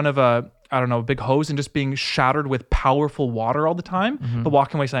going in front of a big hose and just being shattered with powerful water all the time, but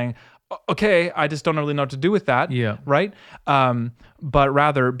walking away saying, okay, I just don't really know what to do with that. Yeah. Right. But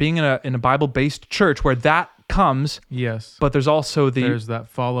rather being in a Bible-based church where that comes. Yes. But there's also there's that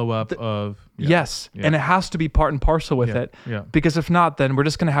follow-up of. Yes. Yeah. And it has to be part and parcel with it. Yeah. Because if not, then we're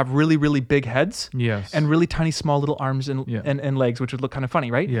just going to have really, really big heads. Yes. And really tiny, small little arms and legs, which would look kind of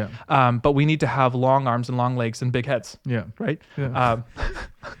funny, right? Yeah. But we need to have long arms and long legs and big heads. Yeah. Right. Yeah.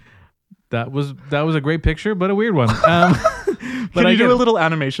 That was a great picture, but a weird one. Can you do a little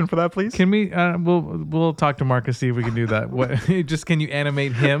animation for that, please? Can we? We'll talk to Marcus, see if we can do that. Can you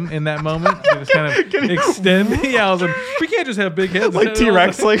animate him in that moment? Just kind of extend. Yeah, I was like, we can't just have big heads like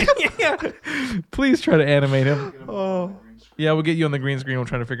T-Rex. Like, yeah. Please try to animate him. Oh. Yeah, we'll get you on the green screen. We'll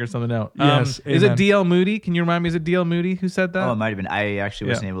try to figure something out. Yes. Is it D.L. Moody? Can you remind me? Is it D.L. Moody who said that? Oh, it might have been. I actually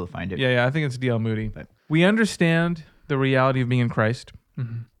wasn't able to find it. Yeah. I think it's D.L. Moody. But we understand the reality of being in Christ.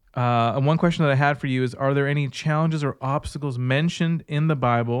 Mm-hmm. And one question that I had for you is, are there any challenges or obstacles mentioned in the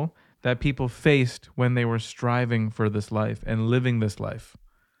Bible that people faced when they were striving for this life and living this life?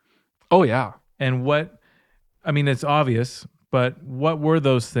 Oh, yeah. And it's obvious, but what were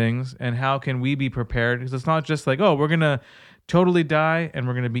those things and how can we be prepared? Because it's not just like, oh, we're going to totally die and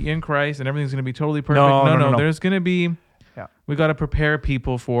we're going to be in Christ and everything's going to be totally perfect. No. There's going to be, we got to prepare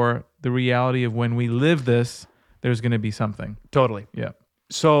people for the reality of when we live this, there's going to be something. Totally. Yeah.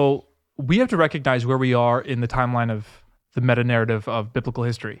 So we have to recognize where we are in the timeline of the meta-narrative of biblical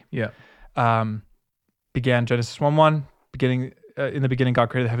history. Yeah. Began Genesis 1:1, in the beginning God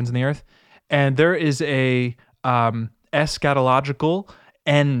created the heavens and the earth. And there is a eschatological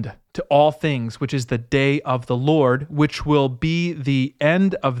end to all things, which is the day of the Lord, which will be the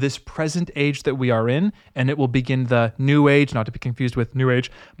end of this present age that we are in, and it will begin the new age, not to be confused with New Age,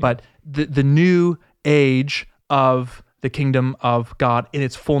 but the new age of the kingdom of God in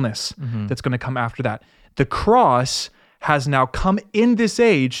its fullness that's going to come after that. The cross has now come in this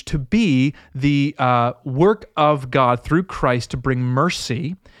age to be the work of God through Christ to bring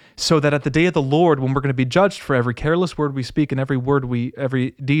mercy, so that at the day of the Lord, when we're going to be judged for every careless word we speak and every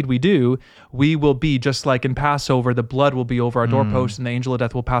deed we do, we will be just like in Passover, the blood will be over our doorposts and the angel of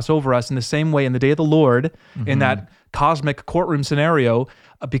death will pass over us. In the same way, in the day of the Lord, in that cosmic courtroom scenario,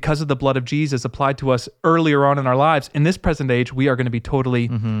 because of the blood of Jesus applied to us earlier on in our lives, in this present age, we are going to be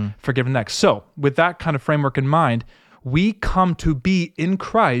totally forgiven next. So with that kind of framework in mind, we come to be in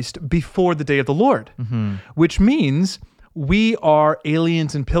Christ before the day of the Lord, which means we are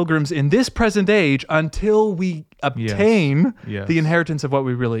aliens and pilgrims in this present age until we obtain the inheritance of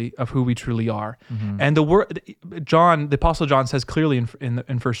who we truly are. And the Apostle John says clearly in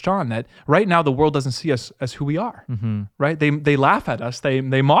 1 John that right now the world doesn't see us as who we are. Right? They laugh at us, they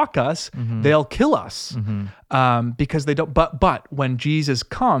mock us, they'll kill us because they don't. But when Jesus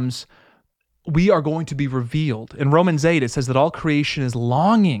comes, we are going to be revealed. In Romans 8, it says that all creation is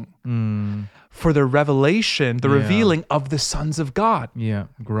longing for the revelation, the revealing of the sons of God. Yeah,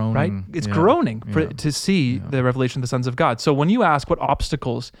 groaning. Right? It's groaning to see the revelation of the sons of God. So when you ask what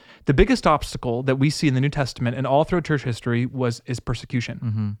obstacles, the biggest obstacle that we see in the New Testament and all through church history is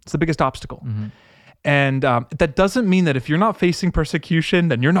persecution. It's the biggest obstacle. And that doesn't mean that if you're not facing persecution,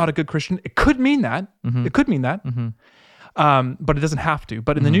 then you're not a good Christian. It could mean that. It could mean that. But it doesn't have to.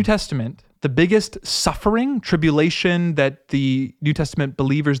 But in the New Testament, the biggest suffering, tribulation that the New Testament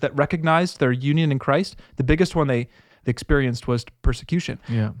believers that recognized their union in Christ, the biggest one they experienced was persecution.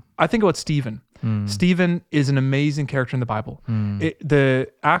 Yeah. I think about Stephen. Stephen is an amazing character in the Bible. The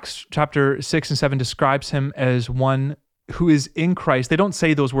Acts chapter 6 and 7 describes him as one who is in Christ. They don't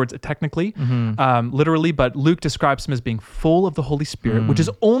say those words technically, literally, but Luke describes him as being full of the Holy Spirit, which is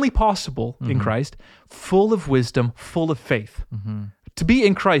only possible in Christ, full of wisdom, full of faith. To be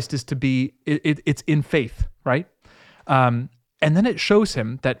in Christ is to be, it's in faith, right? And then it shows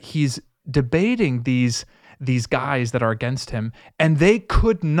him that he's debating these guys that are against him, and they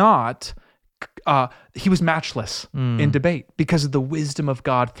could not, he was matchless in debate because of the wisdom of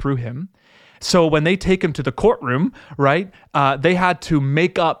God through him. So when they take him to the courtroom, right, they had to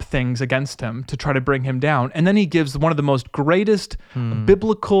make up things against him to try to bring him down. And then he gives one of the most greatest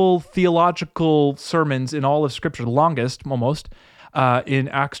biblical, theological sermons in all of Scripture, the longest almost, in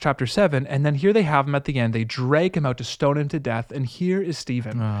Acts chapter 7. And then here they have him at the end. They drag him out to stone him to death. And here is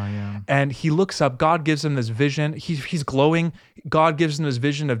Stephen. And he looks up. God gives him this vision. He's glowing. God gives him this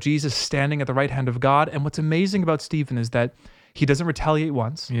vision of Jesus standing at the right hand of God. And what's amazing about Stephen is that he doesn't retaliate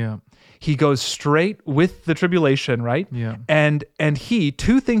once. Yeah. He goes straight with the tribulation, right? Yeah. And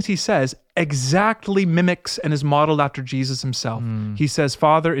two things he says exactly mimics and is modeled after Jesus himself. He says,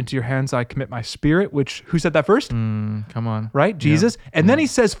 Father, into your hands I commit my spirit, which, who said that first? Come on. Right? Jesus. And then he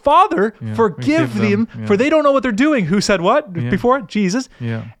says, Father, forgive them, for they don't know what they're doing. Who said what before? Jesus.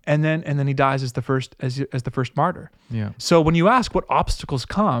 Yeah. And then he dies as the first martyr. Yeah. So when you ask what obstacles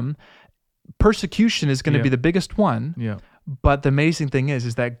come, persecution is going to be the biggest one. Yeah. But the amazing thing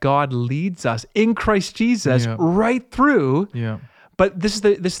is that God leads us in Christ Jesus right through. Yeah. But this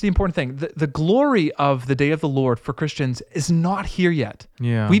is the important thing. The glory of the day of the Lord for Christians is not here yet.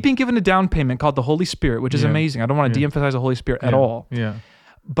 Yeah. We've been given a down payment called the Holy Spirit, which is amazing. I don't want to de-emphasize the Holy Spirit at all. Yeah.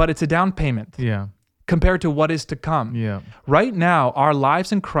 But it's a down payment. Yeah. Compared to what is to come. Yeah. Right now, our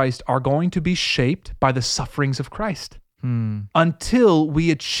lives in Christ are going to be shaped by the sufferings of Christ. Until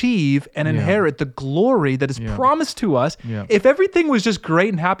we achieve and inherit the glory that is promised to us. Yeah. If everything was just great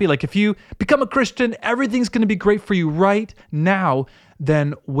and happy, like if you become a Christian, everything's going to be great for you right now,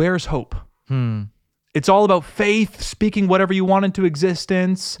 then where's hope? It's all about faith, speaking whatever you want into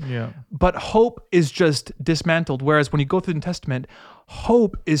existence. Yeah. But hope is just dismantled. Whereas when you go through the New Testament,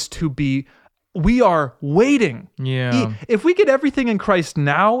 hope is to be, we are waiting. Yeah. If we get everything in Christ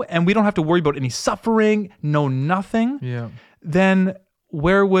now and we don't have to worry about any suffering, nothing, then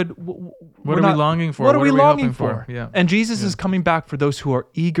what are we longing for? What are we longing for? Yeah. And Jesus is coming back for those who are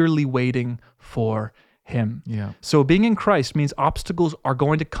eagerly waiting for him. Yeah. So being in Christ means obstacles are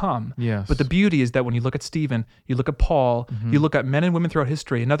going to come. Yes. But the beauty is that when you look at Stephen, you look at Paul, you look at men and women throughout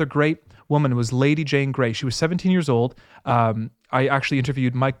history. Another great woman was Lady Jane Grey. She was 17 years old. I actually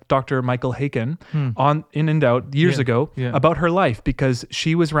interviewed Dr. Michael Haken in INDOUBT years ago about her life because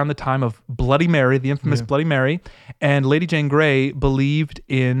she was around the time of Bloody Mary, the infamous Bloody Mary, and Lady Jane Grey believed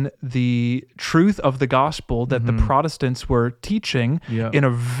in the truth of the gospel that the Protestants were teaching in a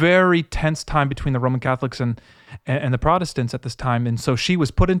very tense time between the Roman Catholics and the Protestants at this time. And so she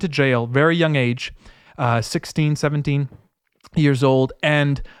was put into jail, very young age, 16, 17 years old,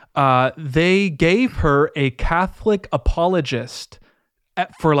 and they gave her a Catholic apologist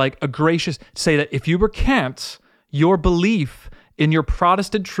for like a gracious, say that if you recant your belief in your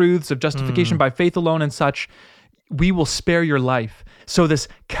Protestant truths of justification by faith alone and such, we will spare your life. So this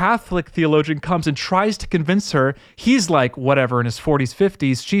Catholic theologian comes and tries to convince her. He's like, whatever, in his 40s,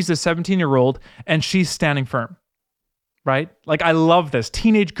 50s. She's a 17-year-old and she's standing firm, right? Like, I love this.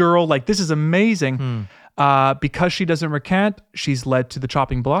 Teenage girl, like, this is amazing. Because she doesn't recant, she's led to the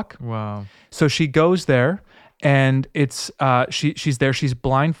chopping block. Wow. So she goes there, and it's she's there. She's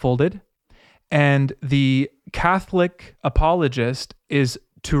blindfolded, and the Catholic apologist is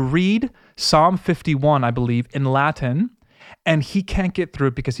to read Psalm 51, I believe, in Latin, and he can't get through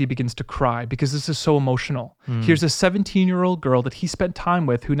it because he begins to cry because this is so emotional. Here's a 17-year-old girl that he spent time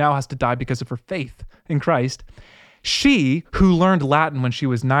with who now has to die because of her faith in Christ. She, who learned Latin when she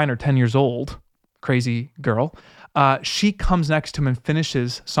was 9 or 10 years old, crazy girl, she comes next to him and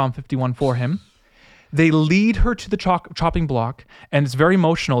finishes Psalm 51 for him. They lead her to the chopping block, and it's very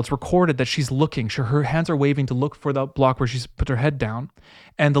emotional. It's recorded that she's looking. Her hands are waving to look for the block where she's put her head down.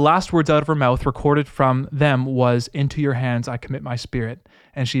 And the last words out of her mouth, recorded from them, was, "Into your hands I commit my spirit."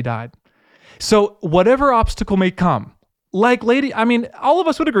 And she died. So whatever obstacle may come, like all of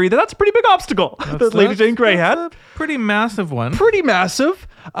us would agree that that's a pretty big obstacle that Lady Jane Grey had. A pretty massive one. Pretty massive.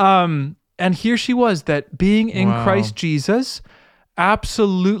 And here she was, that being in Christ Jesus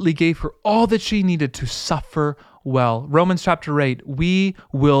absolutely gave her all that she needed to suffer well. Romans chapter 8, we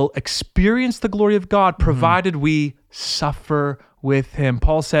will experience the glory of God provided we suffer with him.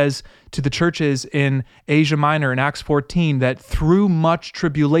 Paul says to the churches in Asia Minor in Acts 14 that through much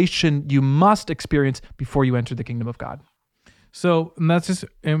tribulation you must experience before you enter the kingdom of God. So and that's just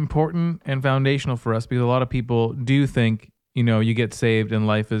important and foundational for us, because a lot of people do think, you get saved and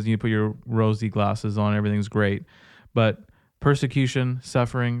life is, you put your rosy glasses on, everything's great. But persecution,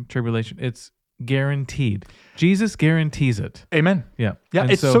 suffering, tribulation, it's guaranteed. Jesus guarantees it. Amen. Yeah. Yeah,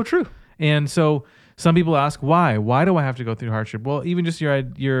 And it's so true. And so some people ask, why? Why do I have to go through hardship? Well, even just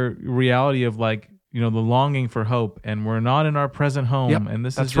your reality of the longing for hope, and we're not in our present home. And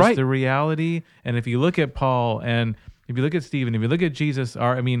this is just the reality. And if you look at Paul, and if you look at Stephen, if you look at Jesus,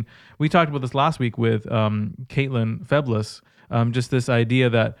 we talked about this last week with Caitlin Feblis, just this idea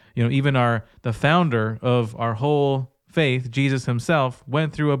that, even the founder of our whole faith, Jesus himself,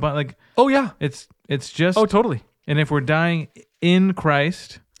 went through a bunch, it's just, totally. And if we're dying in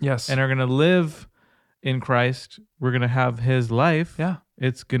Christ, yes, and are going to live in Christ, we're going to have his life. Yeah.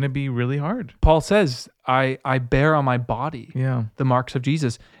 It's going to be really hard. Paul says, I bear on my body the marks of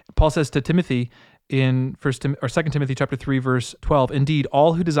Jesus. Paul says to Timothy in 2 Timothy chapter 3, verse 12, indeed,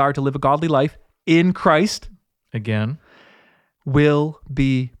 all who desire to live a godly life in Christ again will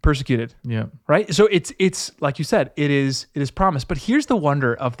be persecuted. Yeah. Right? So it's like you said, it is promised. But here's the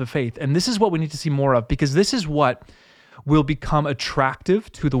wonder of the faith. And this is what we need to see more of, because this is what will become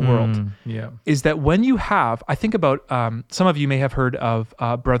attractive to the world. Is that when you have, I think about, some of you may have heard of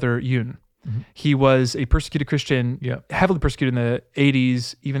Brother Yun. Mm-hmm. He was a persecuted Christian, heavily persecuted in the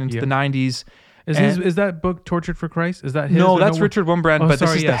 80s, even into the 90s. Is that book Tortured for Christ? Is that his? No, that's Richard Wurmbrand, but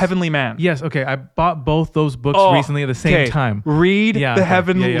this is The Heavenly Man. Yes, okay. I bought both those books recently at the same time. Read The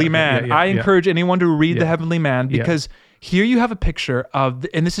Heavenly Man. I encourage anyone to read The Heavenly Man, because here you have a picture of,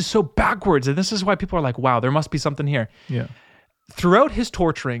 and this is so backwards, and this is why people are like, wow, there must be something here. Yeah. Throughout his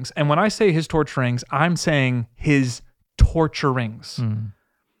torturings, and when I say his torturings, I'm saying his torturings.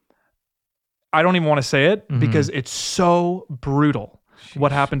 I don't even want to say it because it's so brutal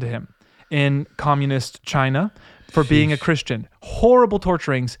what happened to him in communist China for being a Christian. Horrible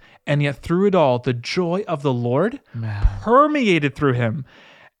torturings, and yet through it all, the joy of the Lord permeated through him.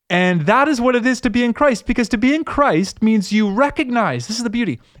 And that is what it is to be in Christ, because to be in Christ means you recognize, this is the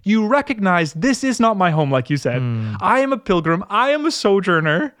beauty, you recognize this is not my home, like you said. I am a pilgrim, I am a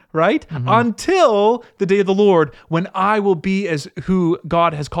sojourner, right? Until the day of the Lord, when I will be as who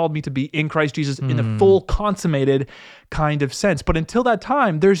God has called me to be in Christ Jesus in the full consummated kind of sense. But until that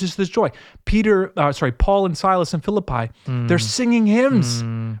time, there's just this joy. Paul and Silas in Philippi, they're singing hymns,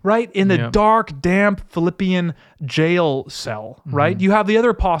 right? In the dark, damp Philippian jail cell, right? You have the other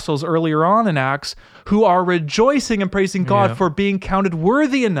apostles earlier on in Acts who are rejoicing and praising God for being counted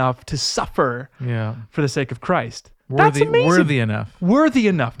worthy enough to suffer for the sake of Christ. That's amazing. Worthy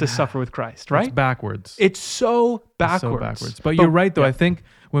enough to suffer with Christ, right? It's backwards. It's so backwards. But you're right, though. I think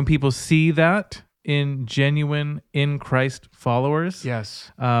when people see that in genuine in Christ followers,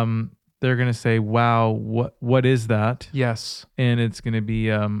 they're going to say, wow, what is that? Yes. And it's going to be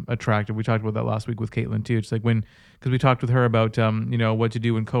attractive. We talked about that last week with Caitlin too. It's like because we talked with her about, what to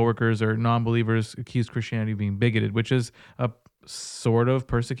do when coworkers or non-believers accuse Christianity of being bigoted, which is a sort of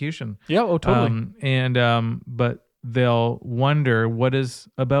persecution. Yeah, totally. But they'll wonder what is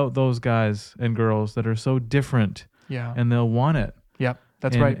about those guys and girls that are so different. Yeah. And they'll want it. Yeah,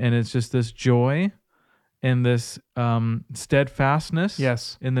 that's right. And it's just this joy and this steadfastness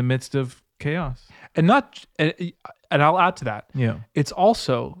in the midst of chaos. And I'll add to that. Yeah. It's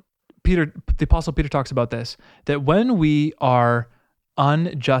also, the Apostle Peter talks about this, that when we are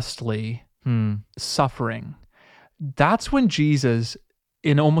unjustly suffering, that's when Jesus,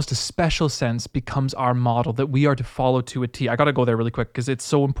 in almost a special sense, becomes our model that we are to follow to a T. I got to go there really quick because it's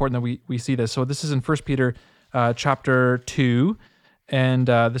so important that we see this. So this is in 1 Peter chapter 2, and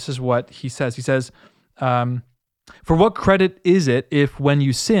this is what he says. He says, for what credit is it if when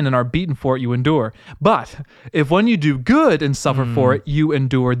you sin and are beaten for it, you endure? But if when you do good and suffer for it, you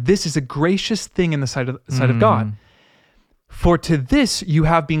endure, this is a gracious thing in the sight of God. For to this you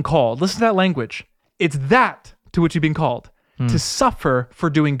have been called. Listen to that language. It's that to which you've been called, to suffer for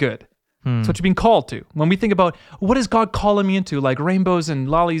doing good. That's what you've been called to. When we think about what is God calling me into, like rainbows and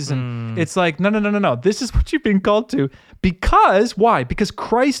lollies, and it's like, no. This is what you've been called to. Because, why? Because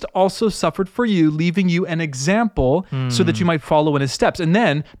Christ also suffered for you, leaving you an example so that you might follow in his steps. And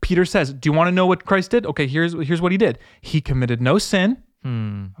then Peter says, do you want to know what Christ did? Okay, here's what he did. He committed no sin.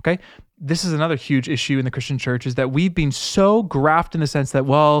 Okay? This is another huge issue in the Christian church, is that we've been so grafted in the sense that,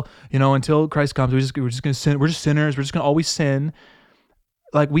 well, until Christ comes, we're just going to sin. We're just sinners. We're just going to always sin.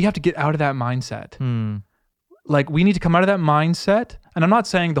 Like, we have to get out of that mindset. Like, we need to come out of that mindset. And I'm not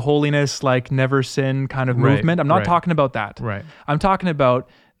saying the holiness, like never sin kind of movement. I'm not talking about that. Right. I'm talking about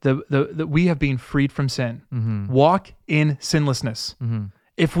the we have been freed from sin. Walk in sinlessness.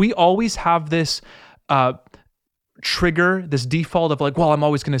 If we always have this trigger, this default of like, well, I'm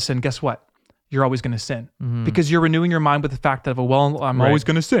always going to sin, guess what? You're always going to sin because you're renewing your mind with the fact that, well, I'm always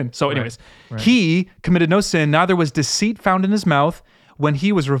going to sin. So anyways, he committed no sin, neither was deceit found in his mouth. When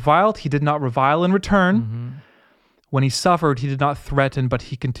he was reviled, he did not revile in return. When he suffered, he did not threaten, but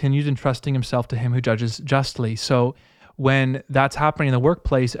he continued entrusting himself to him who judges justly. So when that's happening in the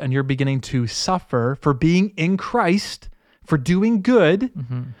workplace and you're beginning to suffer for being in Christ, for doing good,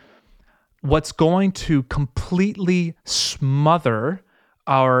 what's going to completely smother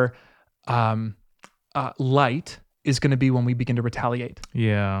our light is going to be when we begin to retaliate.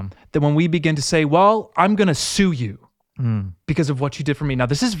 Yeah. That when we begin to say, well, I'm going to sue you because of what you did for me. Now,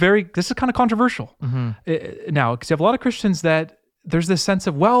 this is kind of controversial now, because you have a lot of Christians that there's this sense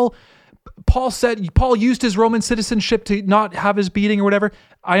of, well, Paul used his Roman citizenship to not have his beating or whatever.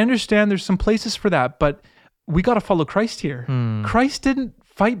 I understand there's some places for that, but we got to follow Christ here. Christ didn't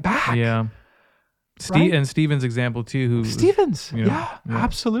fight back. Yeah. Right? And Stephen's example too. Stephen's,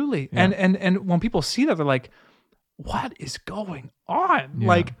 absolutely. Yeah. And when people see that, they're like, what is going on? Yeah.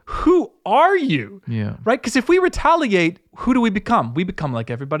 Like, who are you? Yeah. Right? Because if we retaliate, who do we become? We become like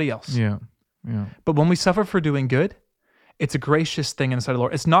everybody else. Yeah. Yeah. But when we suffer for doing good, it's a gracious thing inside the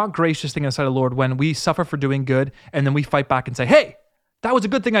Lord. It's not gracious thing inside the Lord when we suffer for doing good and then we fight back and say, hey, that was a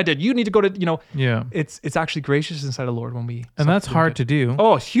good thing I did. You need to go to, Yeah. It's actually gracious inside the Lord when we And that's hard to do.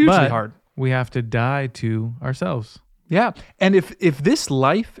 Oh, it's hugely but hard. We have to die to ourselves. Yeah. And if this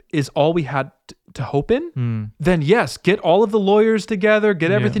life is all we had to hope in, then yes, get all of the lawyers together, get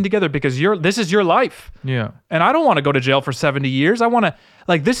everything together, because this is your life. Yeah. And I don't want to go to jail for 70 years. I want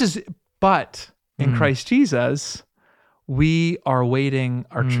to, but in Christ Jesus, we are waiting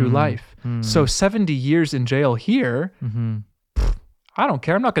our true life. So 70 years in jail here, I don't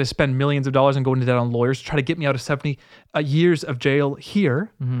care. I'm not going to spend millions of dollars and go into debt on lawyers to try to get me out of 70 years of jail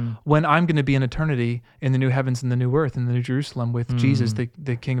here when I'm going to be in eternity in the new heavens and the new earth in the new Jerusalem with Jesus,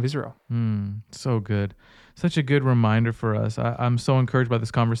 the King of Israel. So good. Such a good reminder for us. I'm so encouraged by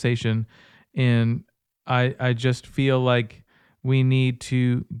this conversation. And I just feel like we need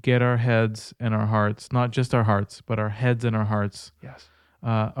to get our heads and our hearts, not just our hearts, but our heads and our hearts. Yes.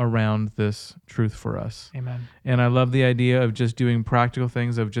 Around this truth for us. Amen. And I love the idea of just doing practical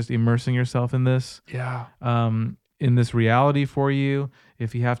things, of just immersing yourself in this. Yeah. In this reality for you.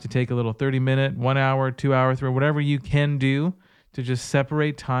 If you have to take a little 30-minute, 1 hour, 2 hour, 3, whatever you can do to just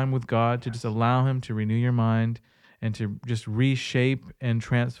separate time with God, to just allow Him to renew your mind and to just reshape and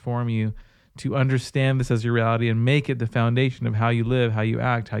transform you, to understand this as your reality and make it the foundation of how you live, how you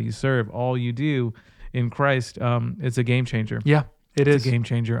act, how you serve, all you do in Christ. It's a game changer. Yeah. It's a game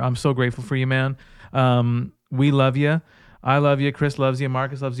changer. I'm so grateful for you, man. We love you. I love you. Chris loves you.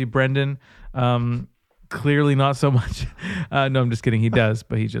 Marcus loves you. Brendan, clearly not so much. No, I'm just kidding. He does,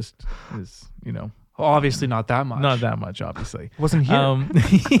 but he just is, obviously not that much. Not that much, obviously. Wasn't here.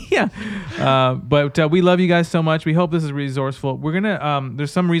 Yeah. But we love you guys so much. We hope this is resourceful. We're going to,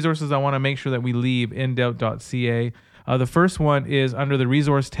 there's some resources I want to make sure that we leave, INDOUBT.ca. The first one is under the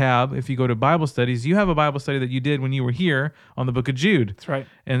resource tab. If you go to Bible studies, you have a Bible study that you did when you were here on the book of Jude. That's right.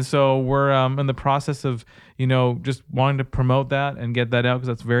 And so we're in the process of, just wanting to promote that and get that out because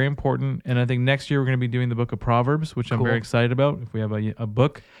that's very important. And I think next year we're going to be doing the book of Proverbs, which I'm very excited about. If we have a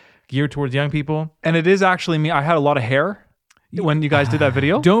book geared towards young people. And it is actually me. I had a lot of hair when you guys did that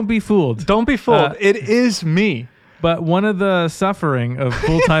video. Don't be fooled. Don't be fooled. It is me. But one of the suffering of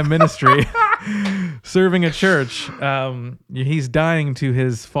full-time ministry, serving a church, he's dying to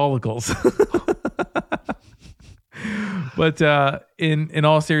his follicles. But in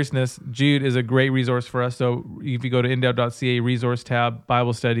all seriousness, Jude is a great resource for us. So if you go to INDOUBT.ca resource tab,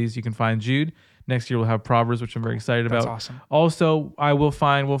 Bible studies, you can find Jude. Next year we'll have Proverbs, which I'm very excited about. That's awesome. Also, we'll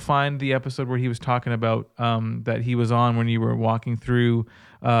find the episode where he was talking about that he was on when you were walking through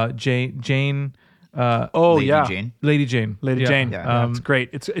Jane. Lady Jane. Lady Jane. Yeah, it's great.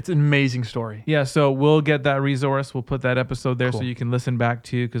 It's an amazing story. Yeah, so we'll get that resource. We'll put that episode there so you can listen back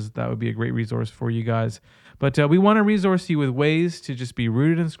to, because that would be a great resource for you guys. But we want to resource you with ways to just be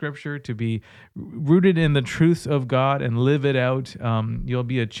rooted in Scripture, to be rooted in the truths of God and live it out. You'll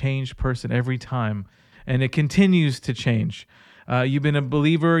be a changed person every time, and it continues to change. you've been a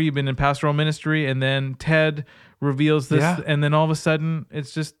believer, you've been in pastoral ministry, and then Ted reveals this, and then all of a sudden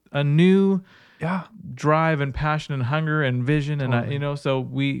it's just a new drive and passion and hunger and vision. Totally. And so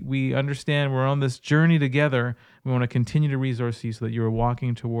we understand we're on this journey together. We want to continue to resource you so that you are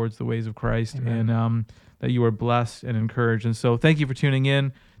walking towards the ways of Christ. Amen. And that you are blessed and encouraged. And so thank you for tuning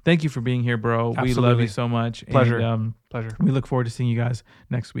in. Thank you for being here, bro. Absolutely. We love you so much. Pleasure. And, Pleasure. We look forward to seeing you guys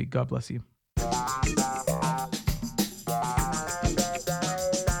next week. God bless you.